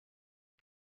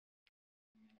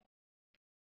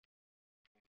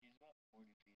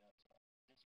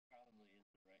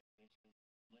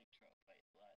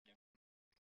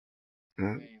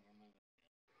 Huh?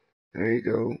 There you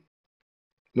go.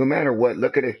 No matter what,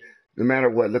 look at it. No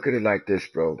matter what, look at it like this,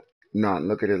 bro. No,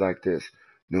 look at it like this.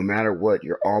 No matter what,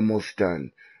 you're almost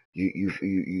done.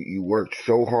 You worked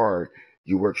so hard.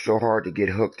 You worked so hard to get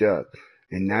hooked up,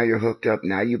 and now you're hooked up.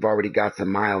 Now you've already got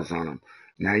some miles on them.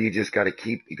 Now you just got to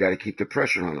keep the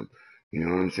pressure on them. You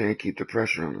know what I'm saying? Keep the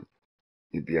pressure on them.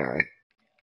 You'll be all right.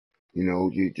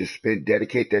 You just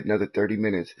dedicate that another 30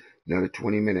 minutes, another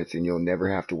 20 minutes, and you'll never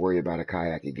have to worry about a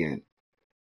kayak again.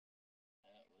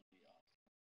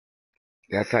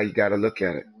 That's how you got to look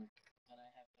at it.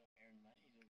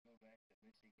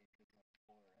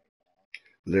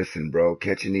 Listen, bro,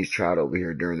 catching these trout over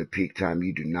here during the peak time,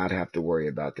 you do not have to worry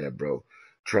about that, bro.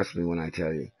 Trust me when I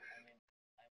tell you.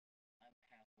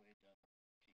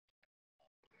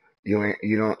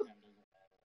 You don't.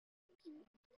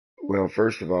 Well,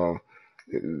 first of all,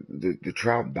 the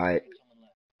trout bite.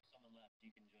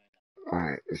 All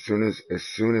right, as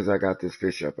soon as I got this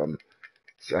fish up,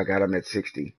 I got him at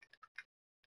 60.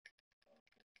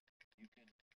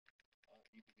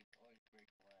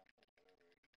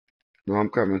 No, I'm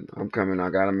coming. I'm coming. I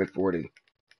got him at 40.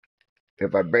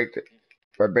 If I break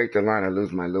the line, I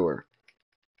lose my lure.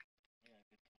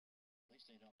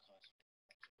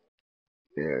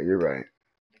 Yeah, you're right.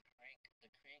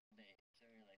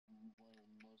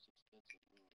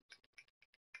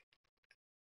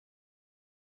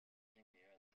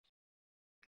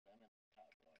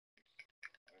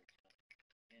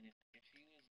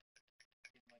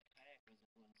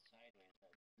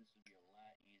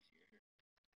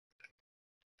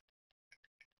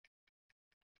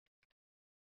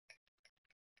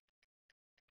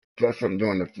 Plus, I'm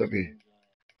doing the flippy.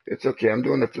 It's okay. I'm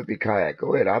doing the flippy kayak.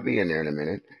 Go ahead. I'll be in there in a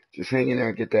minute. Just hang in there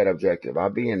and get that objective. I'll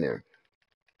be in there.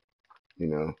 You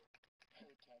know.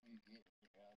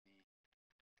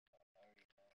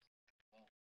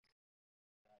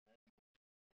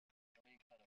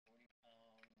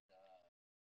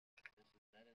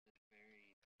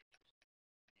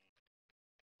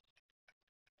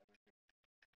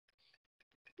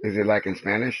 Is it like in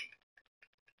Spanish?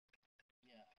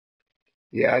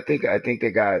 Yeah, I think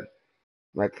they got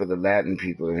like for the Latin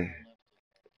people.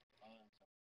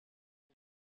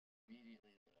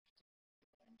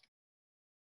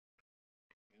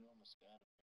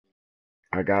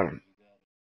 I got him.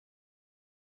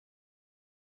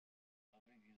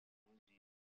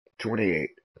 28.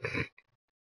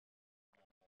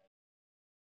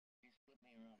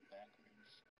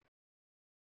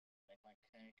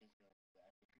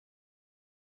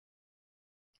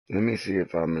 Let me see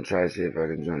if I'm gonna try to see if I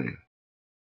can join him.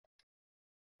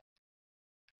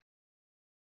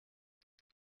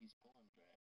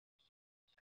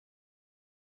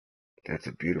 That's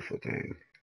a beautiful thing.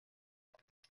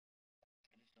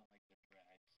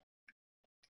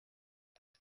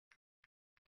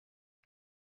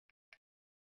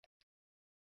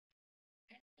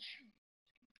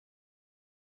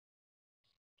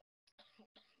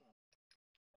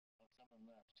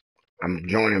 I'm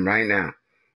joining right now.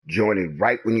 Joining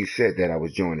right when you said that I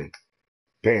was joining.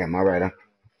 Bam, all right.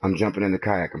 I'm jumping in the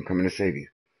kayak. I'm coming to save you.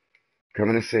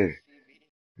 Coming to save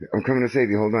you. I'm coming to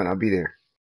save you. Hold on. I'll be there.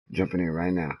 Jumping in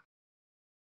right now.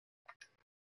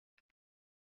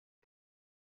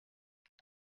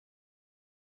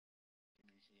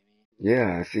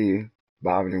 Yeah, I see you.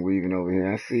 Bobbing and weaving over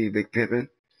here. I see you, Big Pimpin'.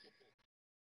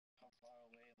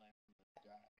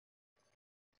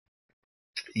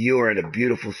 You are in a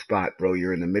beautiful spot, bro.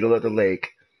 You're in the middle of the lake.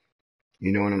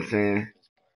 You know what I'm saying?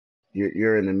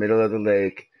 You're in the middle of the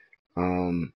lake.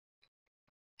 Um,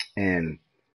 and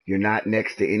you're not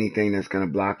next to anything that's gonna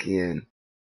block you in.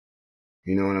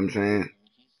 You know what I'm saying?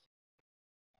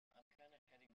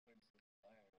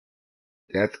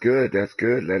 That's good. That's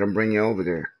good. Let them bring you over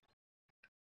there.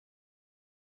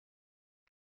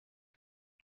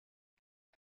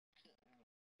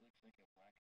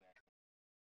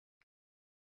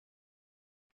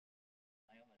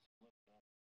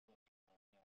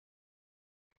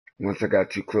 Once I got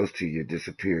too close to you, you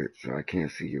disappeared, so I can't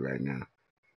see you right now.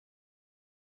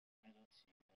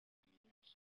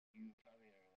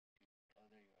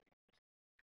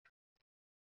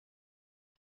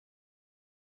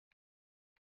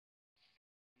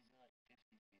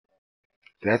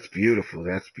 That's beautiful.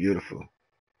 That's beautiful.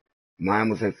 Mine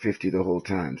was at 50 the whole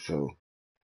time, so.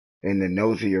 And the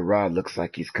nose of your rod looks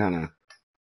like he's kind of.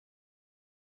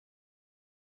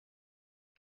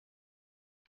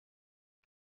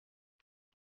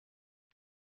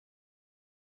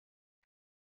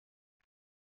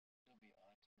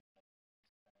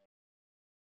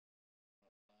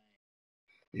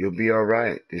 You'll be all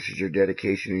right. This is your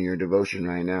dedication and your devotion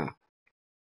right now.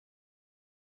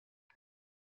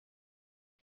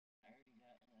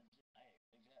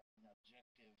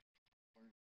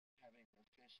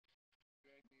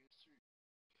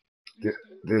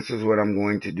 This is what I'm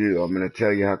going to do. I'm going to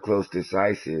tell you how close this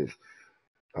ice is.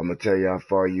 I'm going to tell you how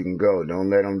far you can go. Don't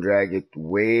let them drag it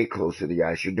way close to the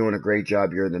ice. You're doing a great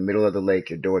job. You're in the middle of the lake.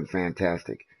 You're doing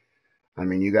fantastic. I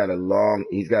mean, he's got a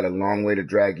long way to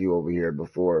drag you over here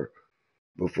before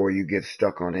you get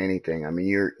stuck on anything. I mean,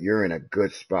 you're in a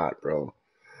good spot, bro.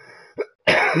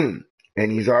 And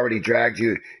he's already dragged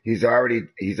you. He's already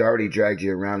dragged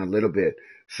you around a little bit.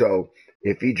 So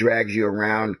if he drags you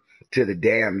around to the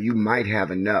dam, you might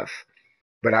have enough.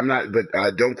 But I'm not. But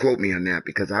don't quote me on that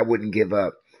because I wouldn't give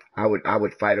up. I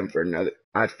would fight him for another.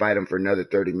 I'd fight him for another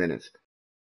 30 minutes.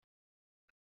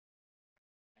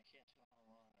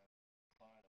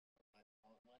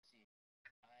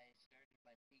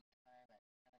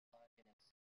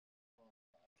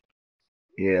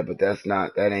 Yeah, but that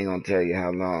ain't gonna tell you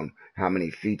how many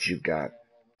feet you've got.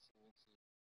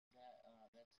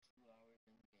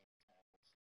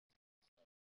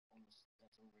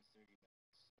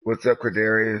 What's up,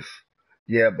 Cordarius?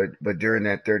 Yeah, but during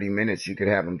that 30 minutes, you could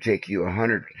have him take you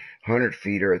 100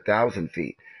 feet or 1,000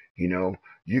 feet. You know,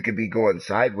 you could be going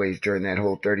sideways during that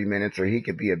whole 30 minutes, or he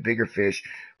could be a bigger fish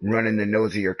running the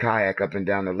nose of your kayak up and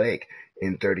down the lake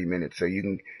in 30 minutes. So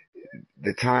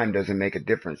the time doesn't make a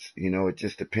difference. You know, it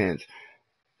just depends.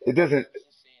 It doesn't.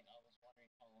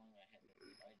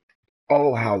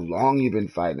 Oh, how long you've been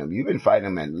fighting him? You've been fighting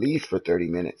him at least for 30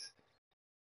 minutes.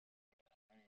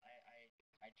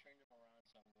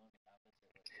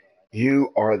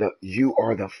 You are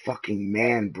the fucking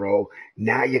man, bro.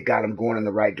 Now you got him going in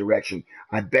the right direction.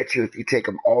 I bet you if you take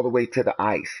him all the way to the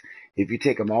ice, if you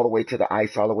take him all the way to the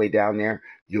ice, all the way down there,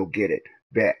 you'll get it.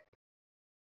 Bet.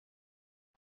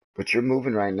 But you're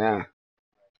moving right now.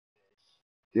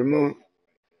 You're moving.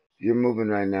 You're moving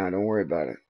right now. Don't worry about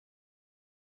it.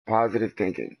 Positive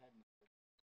thinking.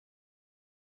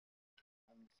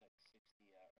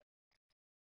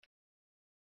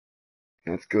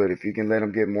 That's good. If you can let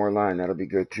him get more line, that'll be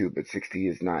good too. But 60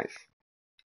 is nice.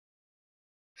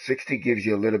 60 gives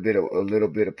you a little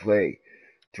bit of play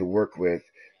to work with.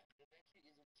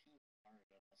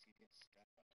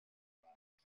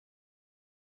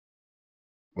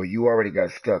 Well, you already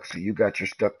got stuck, so you got your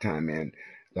stuck time in.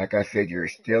 Like I said, you're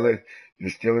still in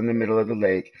the middle of the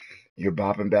lake. You're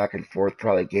bobbing back and forth,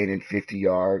 probably gaining 50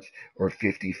 yards or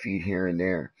 50 feet here and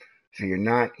there. So you're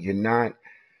not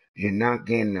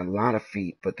gaining a lot of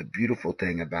feet. But the beautiful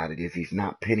thing about it is he's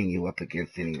not pinning you up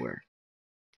against anywhere.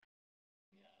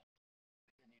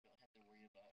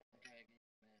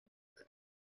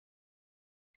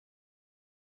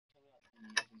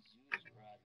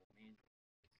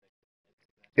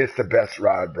 It's the best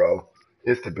rod, bro.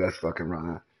 It's the best fucking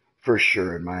rod for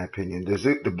sure, in my opinion.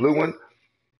 The blue one,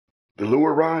 the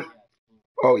lure rod?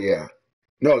 Oh yeah.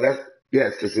 No, that's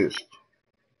yes, this is.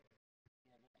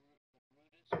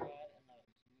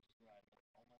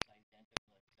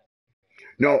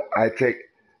 No, I take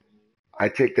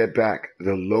that back.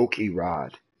 The Loki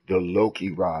rod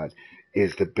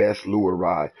is the best lure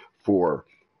rod for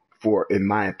in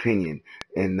my opinion.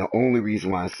 And the only reason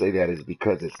why I say that is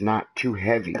because it's not too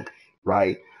heavy,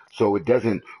 right? So it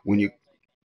doesn't when you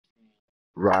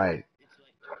right.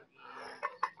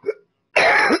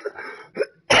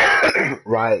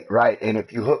 Right, right. And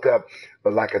if you hook up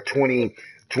like a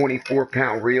 24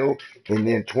 pound reel and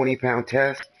then 20-pound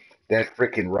test, that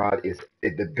freaking rod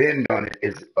the bend on it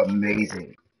is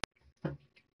amazing.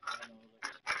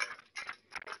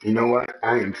 You know what?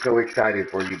 I am so excited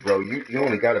for you, bro. You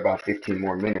only got about 15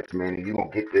 more minutes, man, and you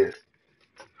gonna get this.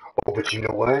 Oh, but you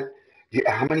know what?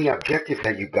 How many objectives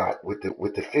have you got with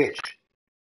the fish?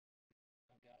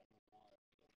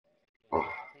 Oh,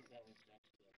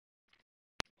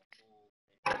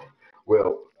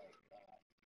 well,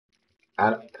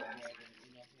 I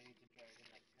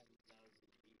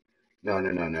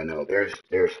no. There's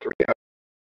three.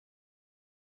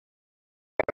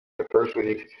 The first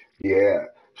one, yeah.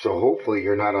 So hopefully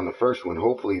you're not on the first one.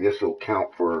 Hopefully this will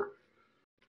count for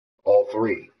all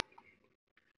three.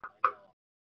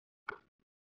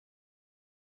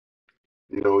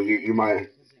 You know, you might.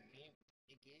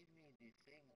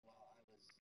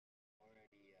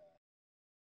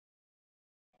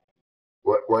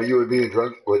 What? While you were being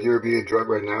drugged, while you were being drugged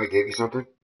right now, he gave you something.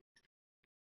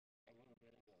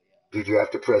 Did you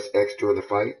have to press X during the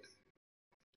fight?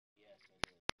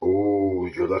 Oh,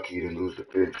 you're lucky you didn't lose the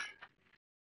fish.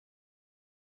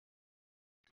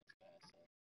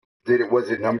 Was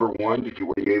it number one?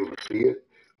 Were you able to see it?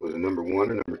 Was it number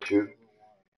one or number two?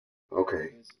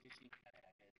 Okay.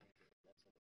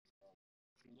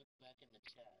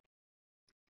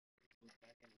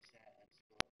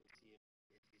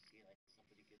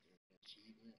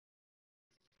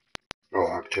 Oh,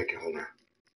 I'll check it. Hold on.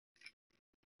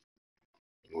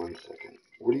 1 second.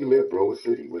 Where do you live, bro? What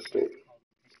city? What state?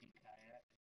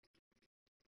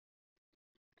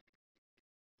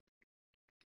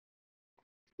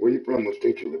 Where you from? What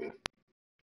state you live in?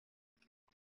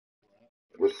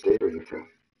 What state are you from?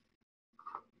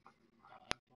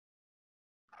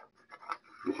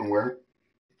 You from where?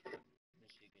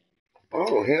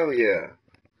 Oh, hell yeah.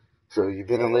 So you've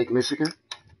been in Lake Michigan?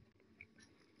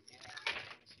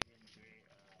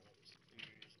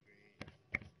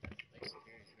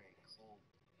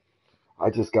 I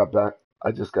just got back.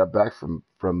 I just got back from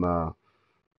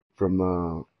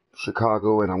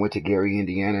Chicago, and I went to Gary,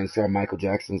 Indiana, and saw Michael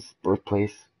Jackson's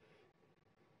birthplace.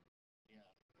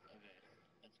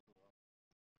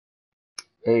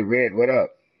 Hey, Red, what up?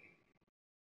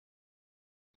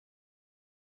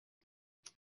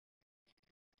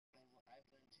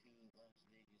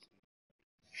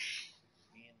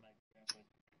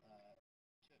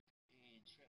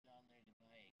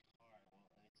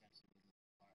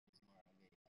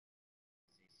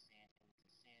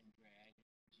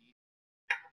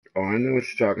 Oh, I know what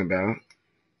you're talking about.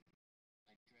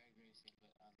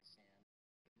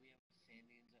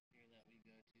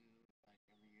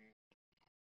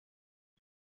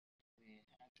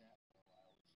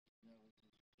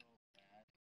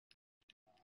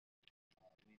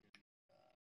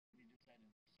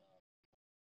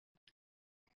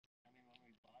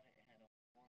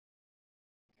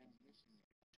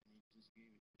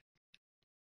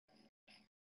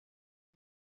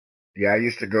 Yeah, I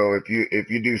used to go. If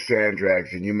you do sand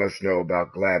drags, then you must know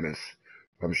about Glamis.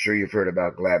 I'm sure you've heard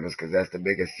about Glamis because that's the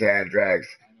biggest sand drags.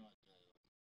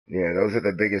 Yeah, those are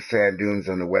the biggest sand dunes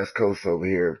on the west coast over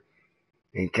here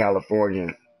in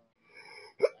California.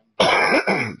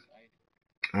 I'm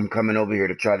coming over here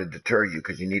to try to deter you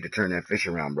because you need to turn that fish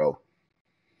around, bro.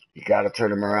 You got to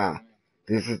turn him around.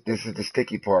 This is the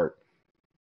sticky part.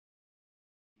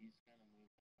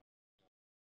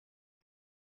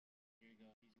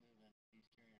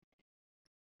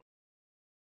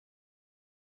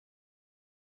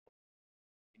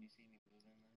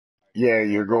 Yeah,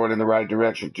 you're going in the right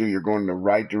direction too. You're going in the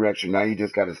right direction. Now you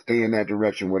just got to stay in that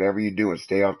direction. Whatever you do, and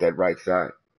stay off that right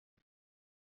side.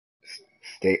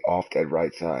 Stay off that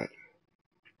right side.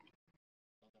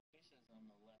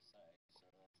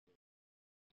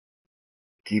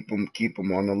 Keep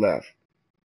them on the left.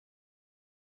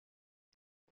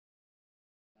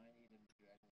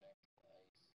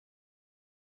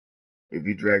 If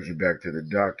he drags you back to the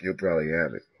dock, you'll probably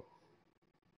have it.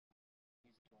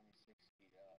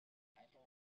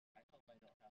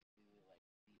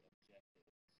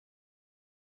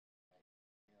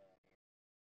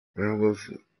 Well, we'll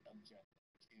see.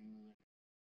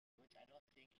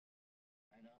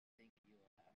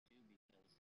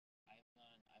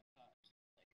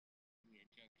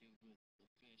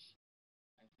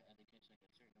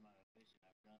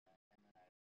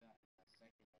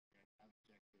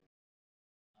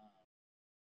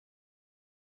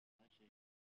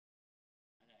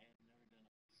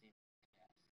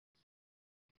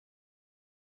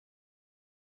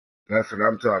 That's what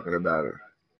I'm talking about.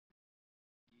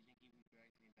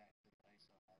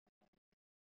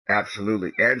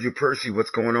 Absolutely. Andrew Percy, what's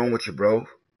going on with you, bro?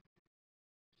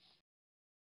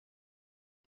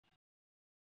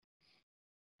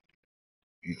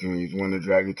 He's wanting to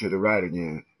drag you to the right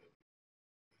again.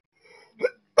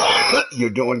 You're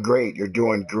doing great. You're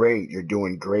doing great. You're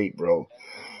doing great, bro.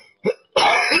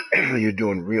 You're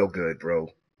doing real good, bro.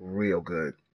 Real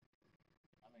good.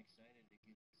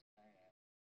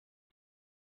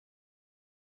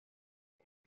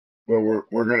 Well,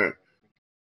 we're gonna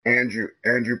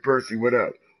Andrew Percy, what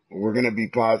up? We're gonna be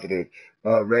positive.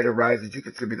 Red Horizons, you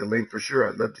can send me the link for sure.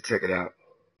 I'd love to check it out.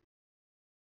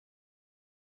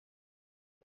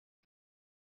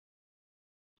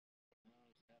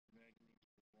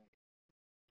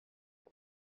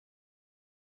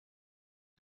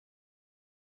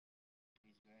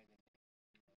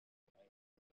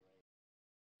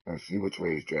 I see which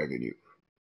way he's dragging you.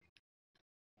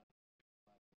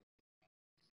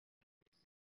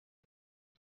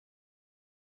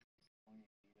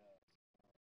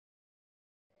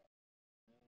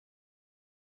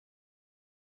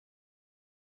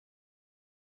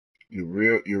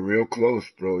 You're real close,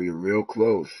 bro. You're real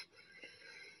close.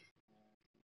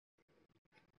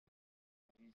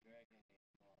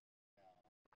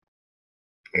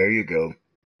 There you go.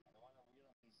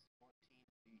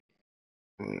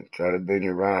 Try to bend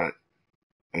your rod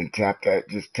and tap that.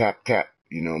 Just tap.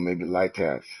 You know, maybe light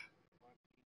taps.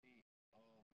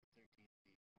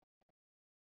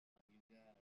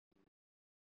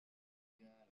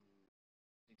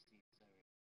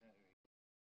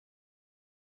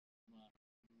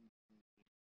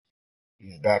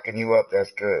 He's backing you up.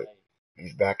 That's good.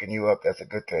 He's backing you up. That's a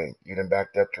good thing. You done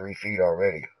backed up 3 feet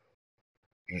already.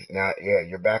 He's not. Yeah,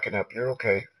 you're backing up. You're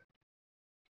okay.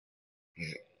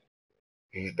 He's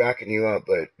he's backing you up,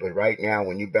 but right now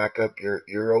when you back up,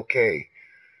 you're okay.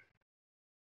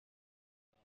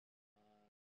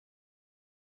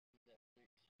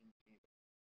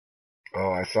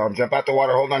 Oh, I saw him jump out the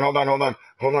water. Hold on.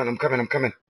 I'm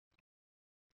coming.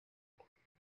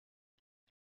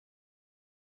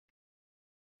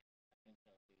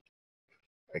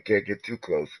 I can't get too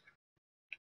close.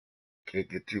 Can't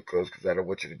get too close because I don't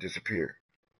want you to disappear.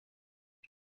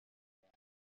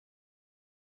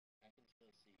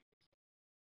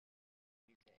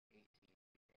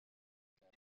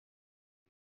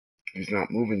 He's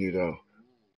not moving you though.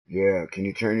 Yeah. Can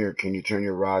you turn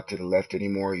your rod to the left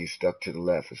anymore? Or you stuck to the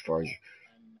left as far as you.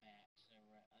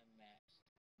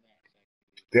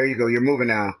 There you go. You're moving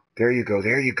now. There you go.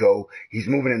 There you go. He's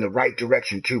moving in the right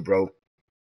direction too, bro.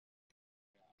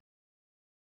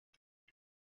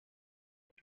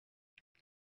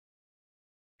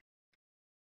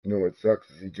 You know what sucks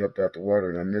is he jumped out the water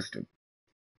and I missed him.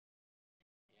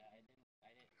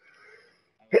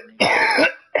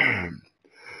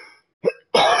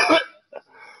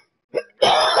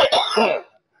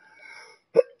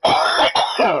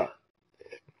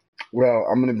 Well,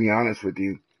 I'm gonna be honest with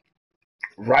you.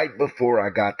 Right before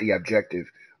I got the objective,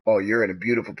 oh, you're in a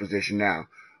beautiful position now.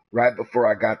 Right before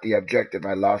I got the objective,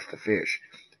 I lost the fish,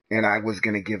 and I was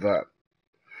gonna give up.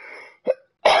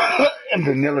 And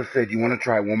Vanilla said, "You want to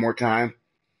try one more time?"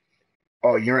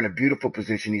 Oh, you're in a beautiful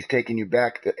position. He's taking you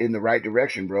back in the right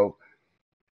direction, bro.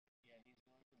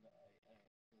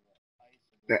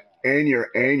 And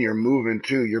you're moving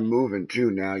too. You're moving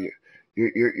too now.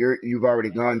 You've already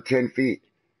gone 10 feet.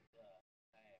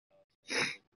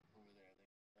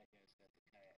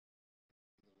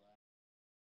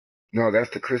 No, that's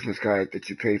the Christmas kayak that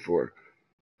you pay for.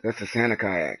 That's the Santa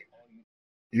kayak.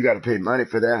 You got to pay money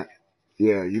for that.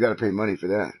 Yeah, you got to pay money for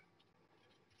that.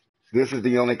 This is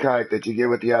the only kayak that you get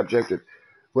with the objective.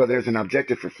 Well, there's an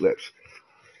objective for flips.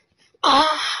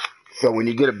 So when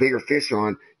you get a bigger fish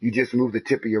on, you just move the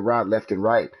tip of your rod left and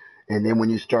right. And then when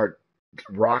you start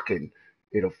rocking,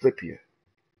 it'll flip you.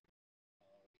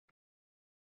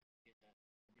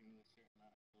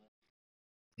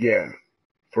 Yeah,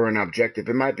 for an objective.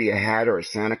 It might be a hat or a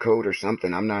Santa coat or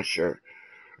something. I'm not sure.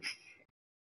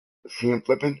 See him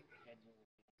flipping?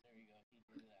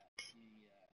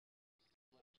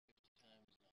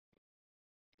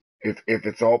 If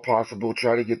it's all possible,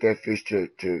 try to get that fish to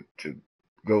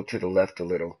go to the left a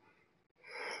little.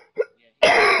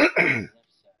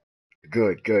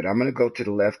 Good, good. I'm gonna go to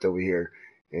the left over here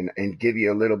and give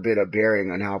you a little bit of bearing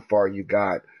on how far you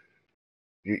got.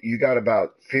 You got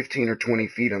about 15 or 20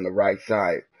 feet on the right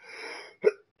side.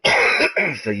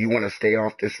 So you want to stay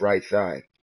off this right side.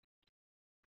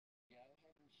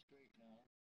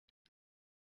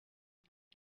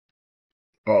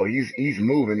 Oh, he's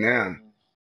moving now.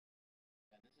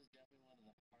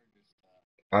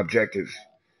 Objectives.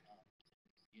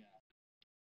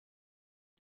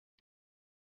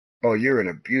 Oh, you're in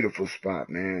a beautiful spot,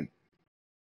 man.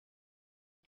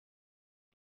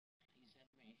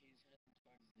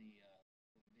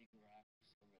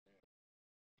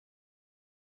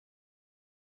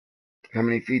 How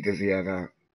many feet does he have out?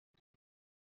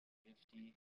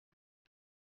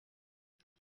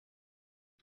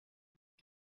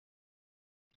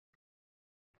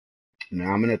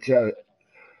 Now I'm gonna tell.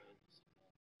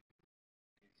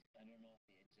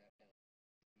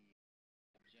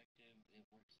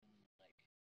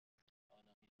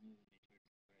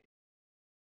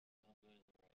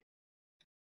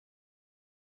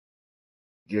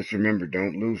 Just remember,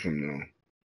 don't lose him though.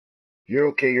 You're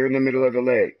okay. You're in the middle of the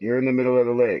leg. You're in the middle of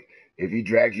the leg. If he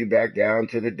drags you back down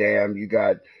to the dam, you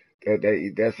got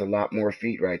that's a lot more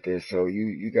feet right there. So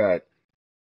you got,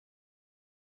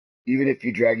 even if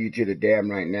you drag you to the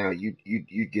dam right now, you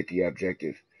get the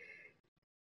objective.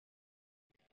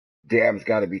 Dam's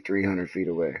got to be 300 feet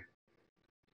away.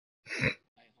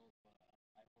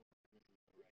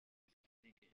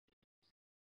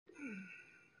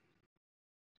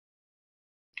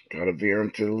 Got to veer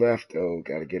him to the left though.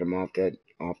 Got to get him off that.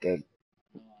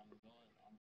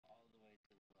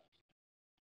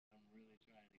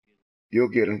 You'll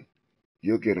get him.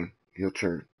 You'll get him. He'll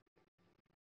turn.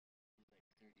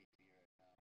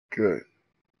 Good.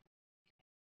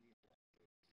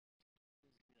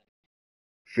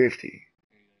 50.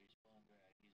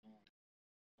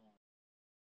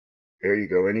 There you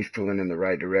go. And he's pulling in the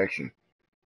right direction.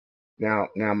 Now,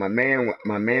 my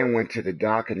man went to the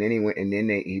dock, and then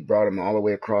he brought him all the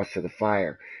way across to the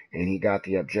fire, and he got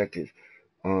the objective.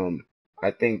 Um,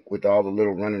 I think with all the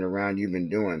little running around you've been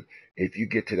doing, if you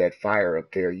get to that fire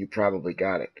up there, you probably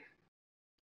got it.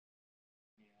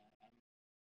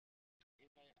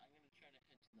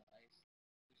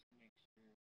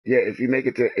 Yeah, if you make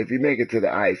it to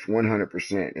the ice,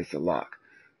 100%, it's a lock.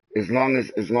 As long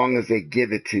as they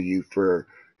give it to you for,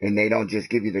 and they don't just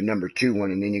give you the number two one,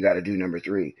 and then you got to do number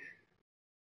three.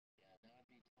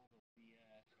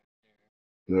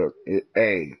 Look,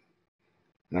 hey,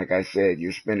 like I said,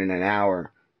 you're spending an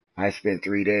hour. I spent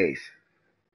 3 days.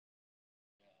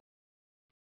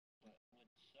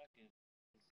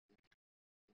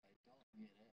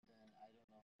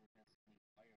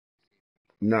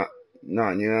 No,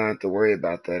 no, you don't have to worry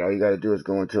about that. All you got to do is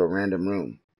go into a random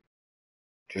room.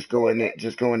 Just go in there.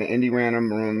 Just go in any random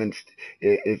room, and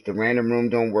if the random room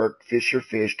don't work, fish your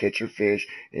fish, catch your fish,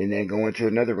 and then go into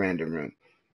another random room.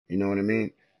 You know what I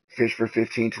mean? Fish for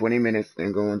 15, 20 minutes,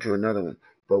 then go into another one.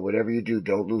 But whatever you do,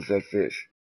 don't lose that fish.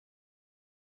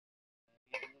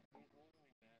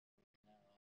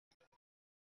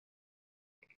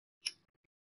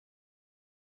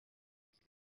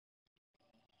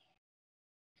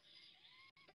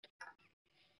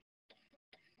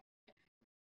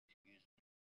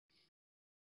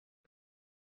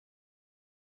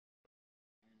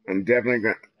 I'm definitely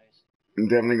gonna, I'm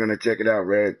definitely gonna check it out,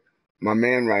 Red. My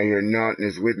man right here, Naughton,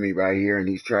 is with me right here, and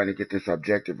he's trying to get this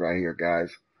objective right here,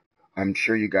 guys. I'm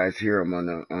sure you guys hear him on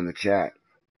the chat.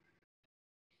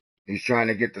 He's trying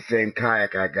to get the same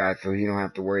kayak I got, so he don't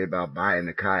have to worry about buying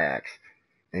the kayaks.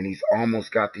 And he's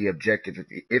almost got the objective.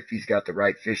 If he's got the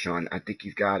right fish on, I think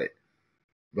he's got it.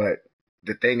 But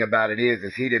the thing about it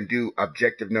is he didn't do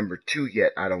objective number two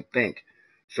yet. I don't think.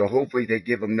 So hopefully they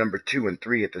give him number two and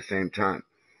three at the same time.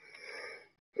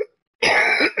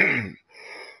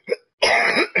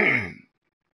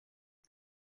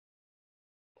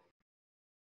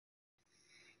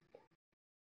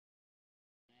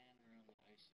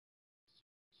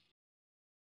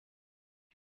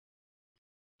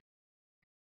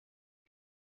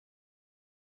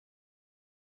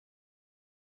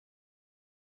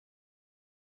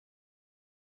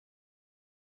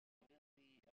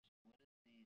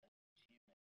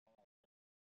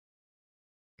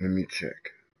 Let me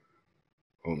check.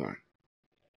 Hold on.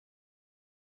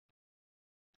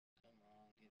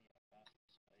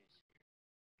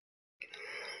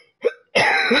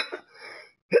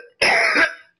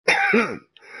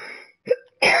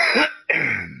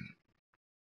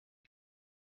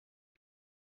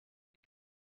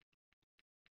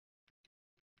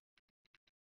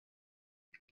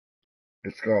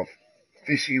 It's called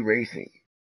Fishy Racing.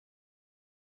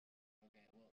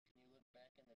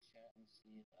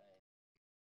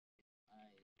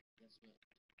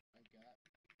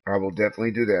 I will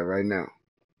definitely do that right now.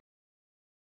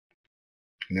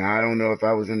 Now I don't know if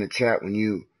I was in the chat when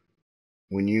you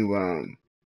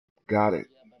got it.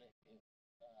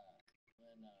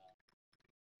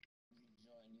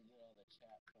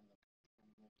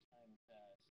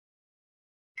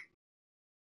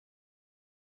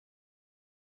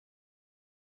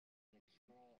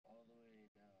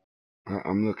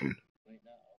 I'm looking.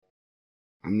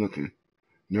 I'm looking.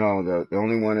 No, the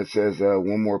only one that says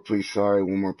one more please sorry,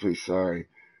 one more please sorry.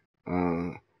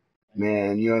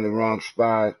 Man, you're in the wrong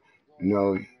spot.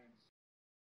 No.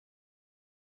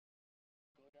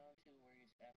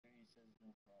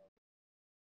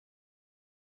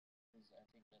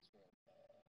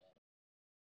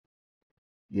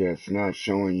 Yeah, it's not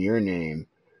showing your name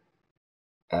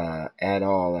at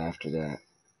all after that.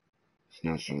 It's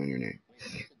not showing your name.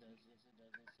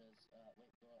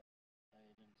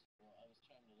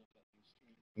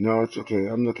 No, it's okay.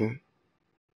 I'm looking.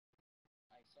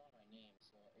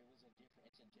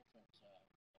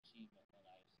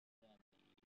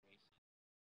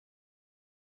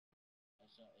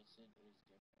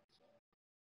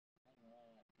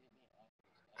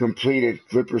 Completed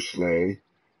flipper sleigh.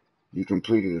 You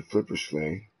completed a flipper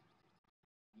sleigh.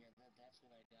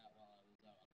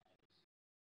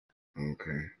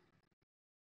 Okay.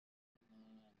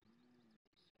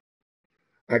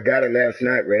 I got it last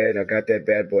night, Red. I got that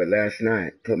bad boy last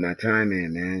night. Put my time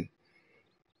in, man.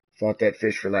 Fought that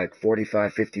fish for like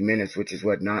 45, 50 minutes, which is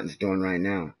what Naughton's doing right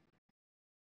now.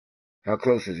 How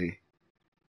close is he?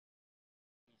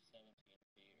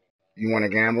 You want to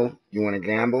gamble? You want to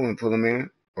gamble and pull him in?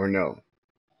 Or no?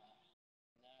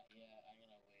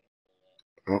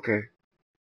 Okay.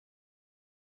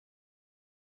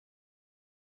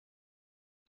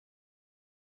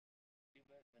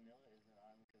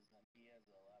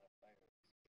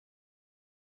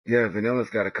 Yeah, Vanilla's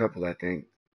got a couple, I think.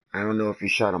 I don't know if he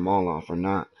shot them all off or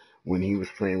not when he was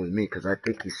playing with me, because I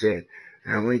think he said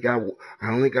I only got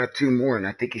I only got two more, and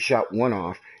I think he shot one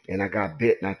off, and I got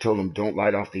bit, and I told him don't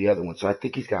light off the other one. So I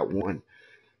think he's got one.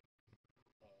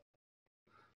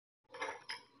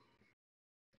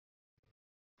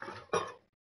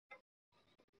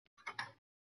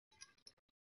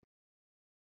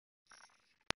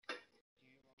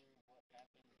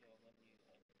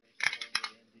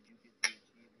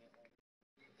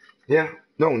 Yeah.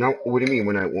 No, no. What do you mean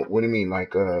when I? What do you mean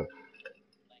like?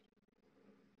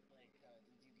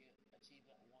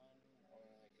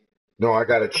 No, I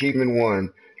got achievement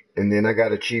one, and then I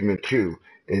got achievement two,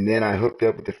 and then I hooked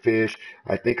up with the fish.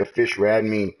 I think a fish ran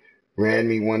me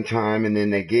one time, and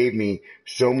then they gave me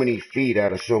so many feet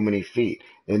out of so many feet,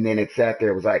 and then it sat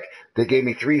there. It was like they gave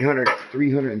me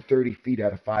 330 feet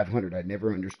out of 500. I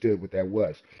never understood what that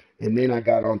was, and then I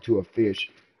got onto a fish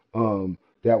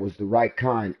that was the right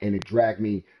kind, and it dragged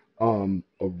me a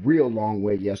real long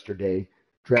way yesterday.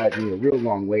 Dragged me a real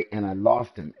long way, and I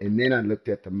lost him. And then I looked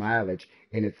at the mileage,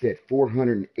 and it said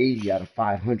 480 out of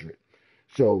 500.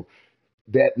 So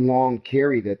that long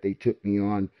carry that they took me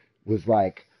on was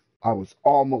like I was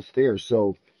almost there.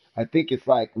 So I think it's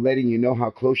like letting you know how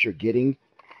close you're getting.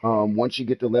 Once you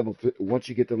get to level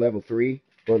 3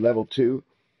 or level 2,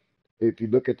 if you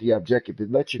look at the objective,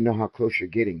 it lets you know how close you're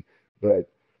getting. But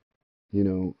you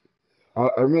know,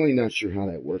 I'm really not sure how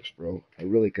that works, bro. I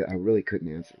really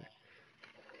couldn't answer that.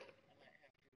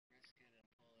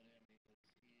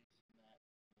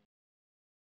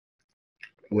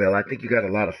 Well, I think you got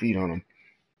a lot of feet on him.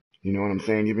 You know what I'm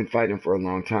saying? You've been fighting for a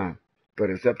long time, but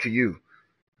it's up to you.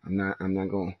 I'm not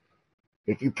going.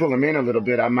 If you pull him in a little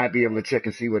bit, I might be able to check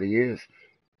and see what he is.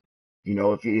 You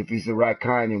know, if he's the right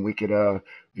kind, and we could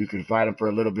you could fight him for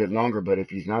a little bit longer. But if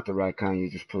he's not the right kind,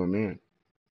 you just pull him in.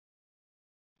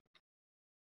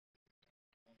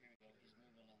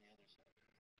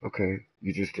 Okay,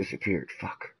 you just disappeared.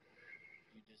 Fuck.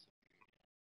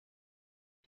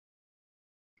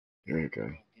 There you go.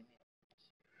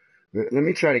 Let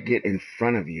me try to get in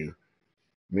front of you.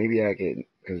 Maybe I can,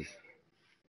 cause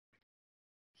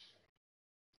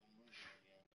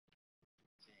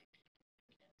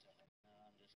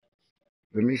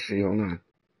let me see. Hold on.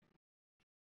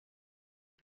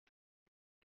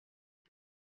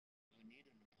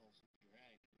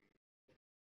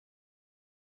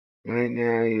 Right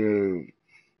now, you're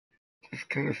just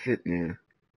kind of sitting there.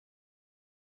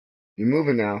 You're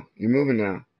moving now. You're moving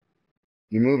now.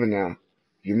 You're moving now.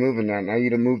 You're moving now. Now you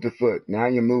done moved a foot. Now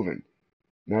you're moving.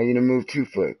 Now you done moved 2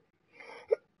 foot.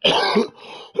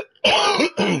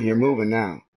 You're moving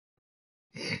now.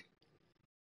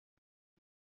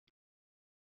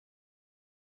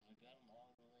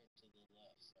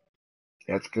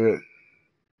 That's good.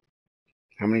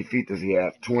 How many feet does he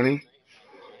have? 20?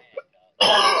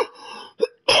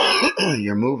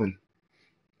 You're moving.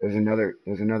 There's another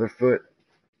foot.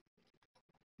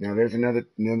 Now there's another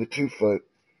 2 foot.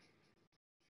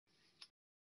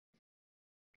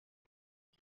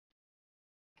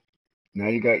 Now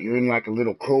you're in like a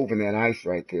little cove in that ice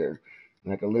right there.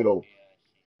 Like a little.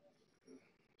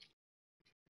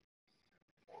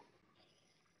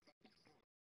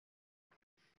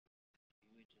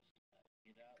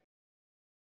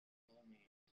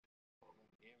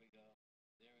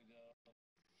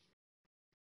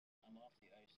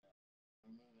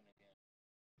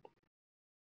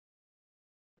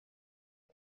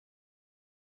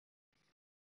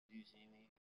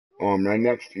 Oh, I'm right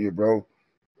next to you, bro.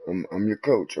 I'm your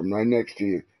coach. I'm right next to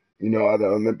you. You know other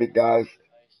Olympic guys?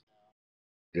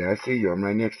 Yeah, I see you. I'm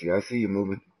right next to you. I see you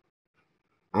moving.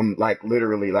 I'm like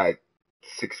literally like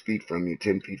 6 feet from you,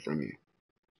 10 feet from you.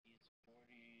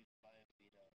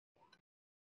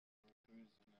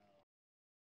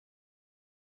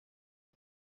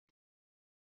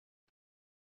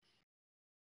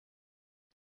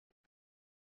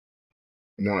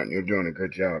 No, you're doing a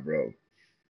good job, bro.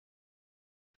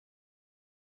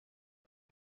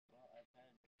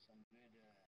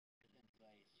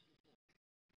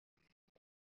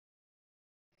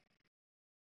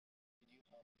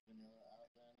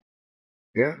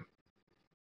 Yeah.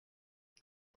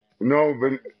 No,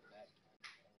 but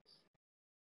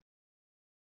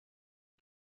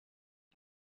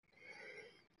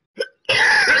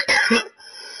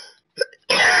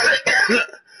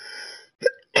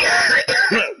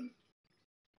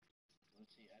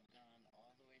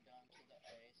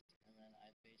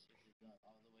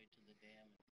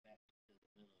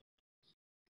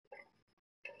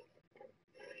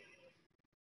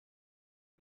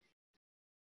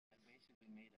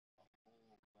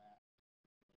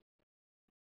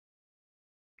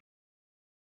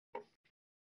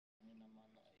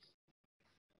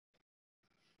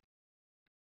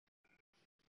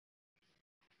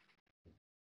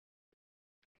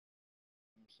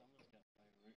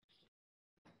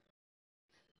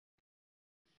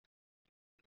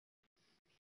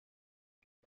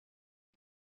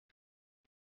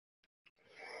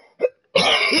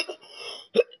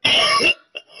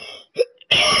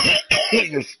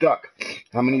you're stuck.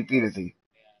 How many feet is he?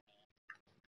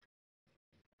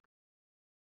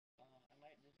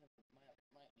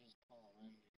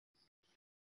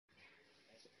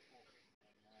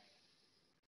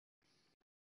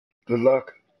 Good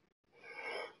luck.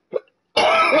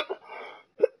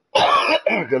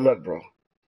 Good luck, bro.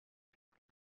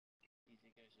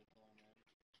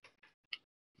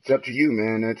 It's up to you,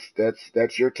 man.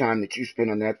 That's your time that you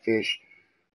spend on that fish.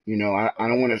 You know, I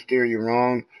don't want to steer you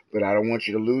wrong, but I don't want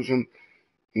you to lose him.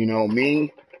 You know,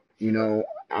 me, you know,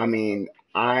 I mean,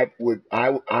 I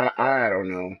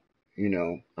don't know. You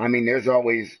know, I mean, there's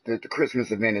always the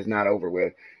Christmas event is not over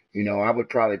with. You know, I would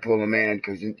probably pull him in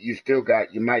because you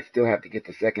might still have to get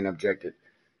the second objective.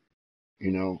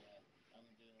 You know,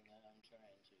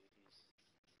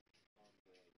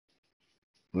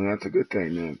 well, that's a good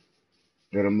thing, man.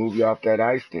 Let him move you off that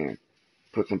ice then.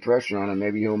 Put some pressure on him,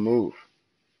 maybe he'll move.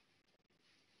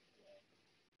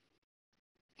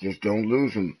 Just don't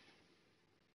lose him.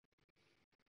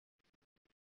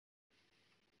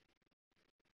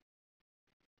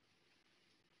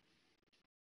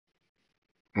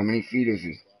 How many feet is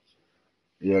he?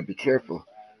 Yeah, be careful.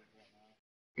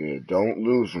 Yeah, don't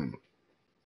lose him.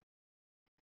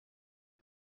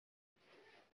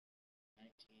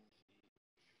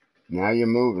 Now you're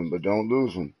moving, but don't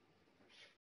lose him.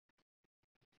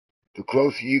 The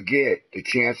closer you get, the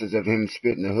chances of him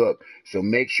spitting the hook. So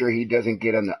make sure he doesn't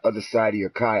get on the other side of your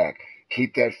kayak.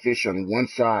 Keep that fish on one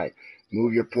side.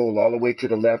 Move your pole all the way to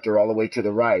the left or all the way to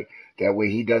the right. That way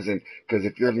he doesn't, because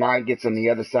if your line gets on the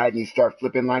other side and you start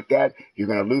flipping like that, you're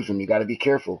going to lose him. You got to be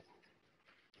careful.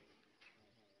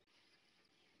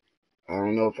 I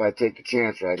don't know if I take the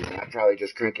chance right now. I'd probably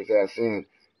just crank his ass in.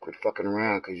 Quit fucking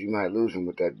around because you might lose him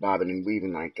with that bobbing and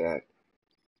weaving like that.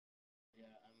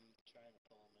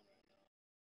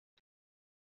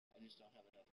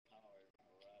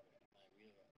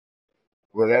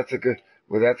 Well, that's a good.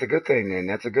 Well, that's a good thing then.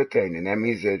 That's a good thing, and that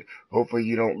means that hopefully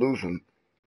you don't lose him.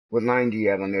 What line do you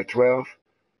have on there? 12?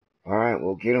 All right,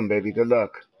 well, get him, baby. Good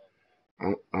luck.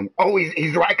 Oh,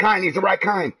 he's the right kind. He's the right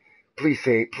kind. Please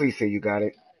say you got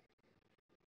it.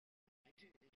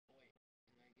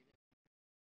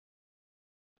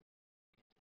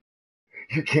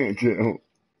 You can't do.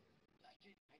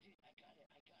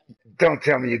 Don't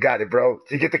tell me you got it, bro.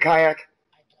 Did you get the kayak?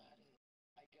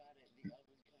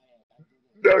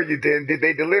 No, you didn't. Did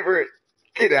they deliver it?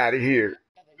 Get out of here.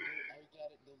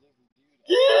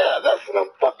 Yeah, that's what I'm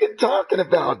fucking talking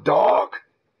about, dog.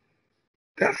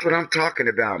 That's what I'm talking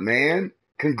about, man.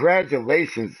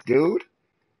 Congratulations, dude.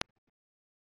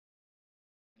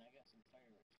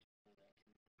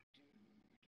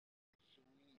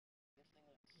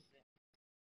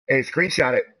 Hey,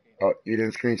 screenshot it. Oh, you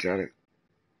didn't screenshot it.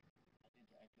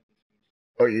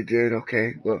 Oh, you did?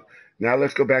 Okay. Well, now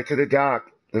let's go back to the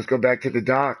dock. Let's go back to the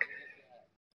dock.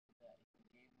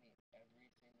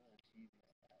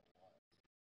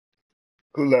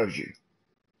 Who loves you?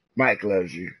 Mike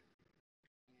loves you.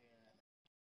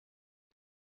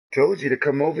 Told you to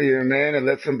come over here, man, and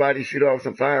let somebody shoot off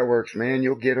some fireworks, man.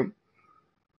 You'll get them.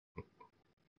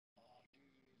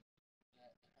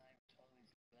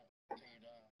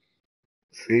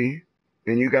 See?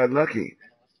 And you got lucky.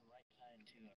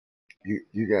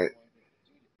 You got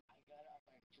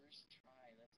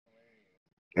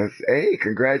that's hey,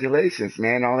 congratulations,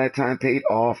 man. All that time paid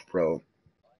off, bro.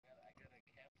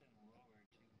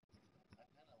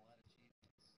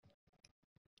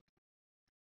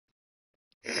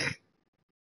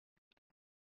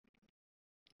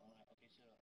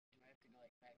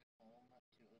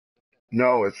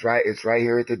 No, it's right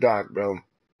here at the dock, bro.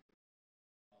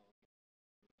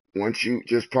 Once you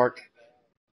just park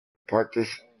this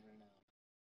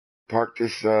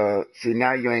see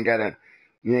now you ain't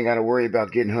gotta worry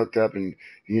about getting hooked up and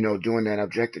doing that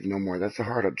objective no more. That's a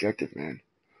hard objective, man.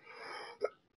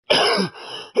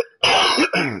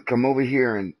 Come over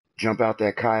here and jump out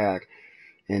that kayak,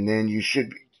 and then you should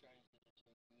be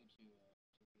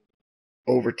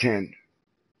over 10.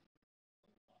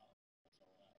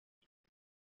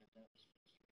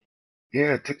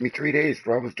 Yeah, it took me 3 days,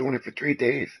 bro. I was doing it for 3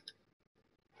 days.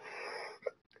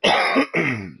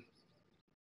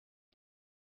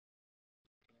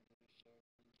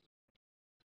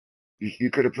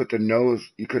 You could have put the nose.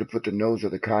 You could have put the nose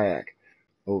of the kayak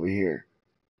over here.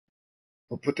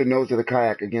 Or put the nose of the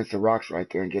kayak against the rocks right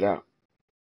there and get out.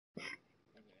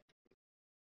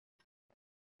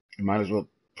 You might as well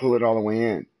pull it all the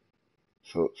way in,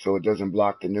 so it doesn't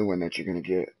block the new one that you're gonna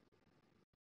get.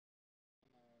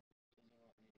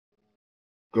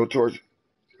 Go towards.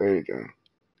 There you go.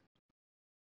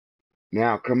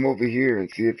 Now come over here and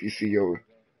see if you see your.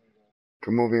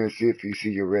 Come over here and see if you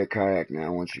see your red kayak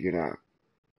now once you get out,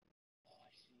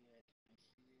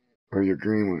 or your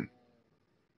green one.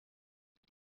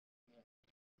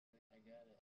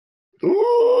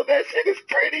 Ooh, that shit is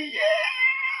pretty.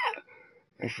 Yeah,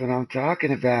 that's what I'm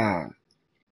talking about.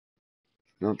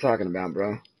 What I'm talking about,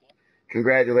 bro.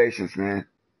 Congratulations, man.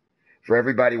 For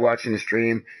everybody watching the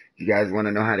stream, you guys want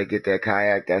to know how to get that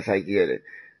kayak, that's how you get it.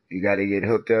 You got to get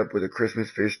hooked up with a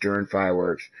Christmas fish during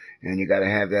fireworks, and you got to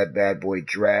have that bad boy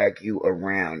drag you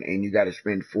around, and you got to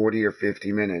spend 40 or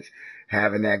 50 minutes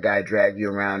having that guy drag you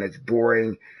around. It's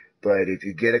boring, but if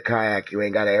you get a kayak, you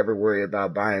ain't got to ever worry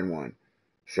about buying one.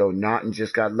 So Naughton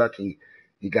just got lucky.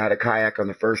 He got a kayak on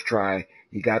the first try.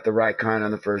 He got the right kind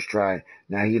on the first try.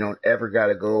 Now he don't ever got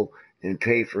to go and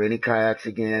pay for any kayaks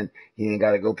again. He ain't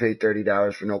got to go pay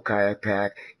 $30 for no kayak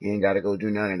pack. He ain't got to go do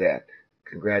none of that.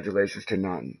 Congratulations to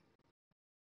Naughton.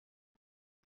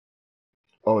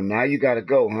 Oh, now you got to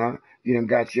go, huh? You done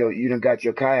got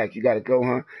your kayak. You got to go,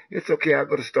 huh? It's okay. I'll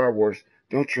go to Star Wars.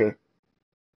 Don't trip.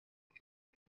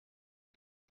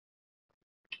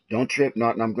 Don't trip,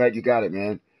 Naughton. I'm glad you got it,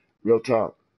 man. Real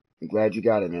talk. I'm glad you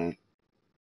got it, man.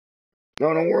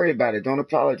 No, don't worry about it. Don't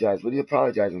apologize. What are you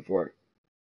apologizing for?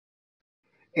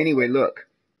 Anyway, look.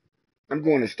 I'm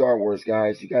going to Star Wars,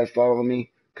 guys. You guys follow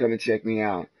me? Come and check me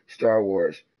out. Star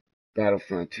Wars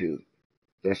Battlefront 2.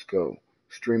 Let's go.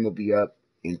 Stream will be up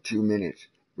in 2 minutes.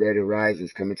 Red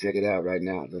Horizons. Come and check it out right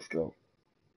now. Let's go.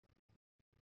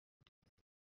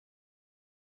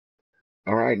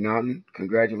 All right, Naughton.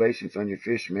 Congratulations on your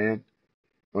fish, man.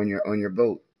 On your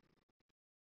boat.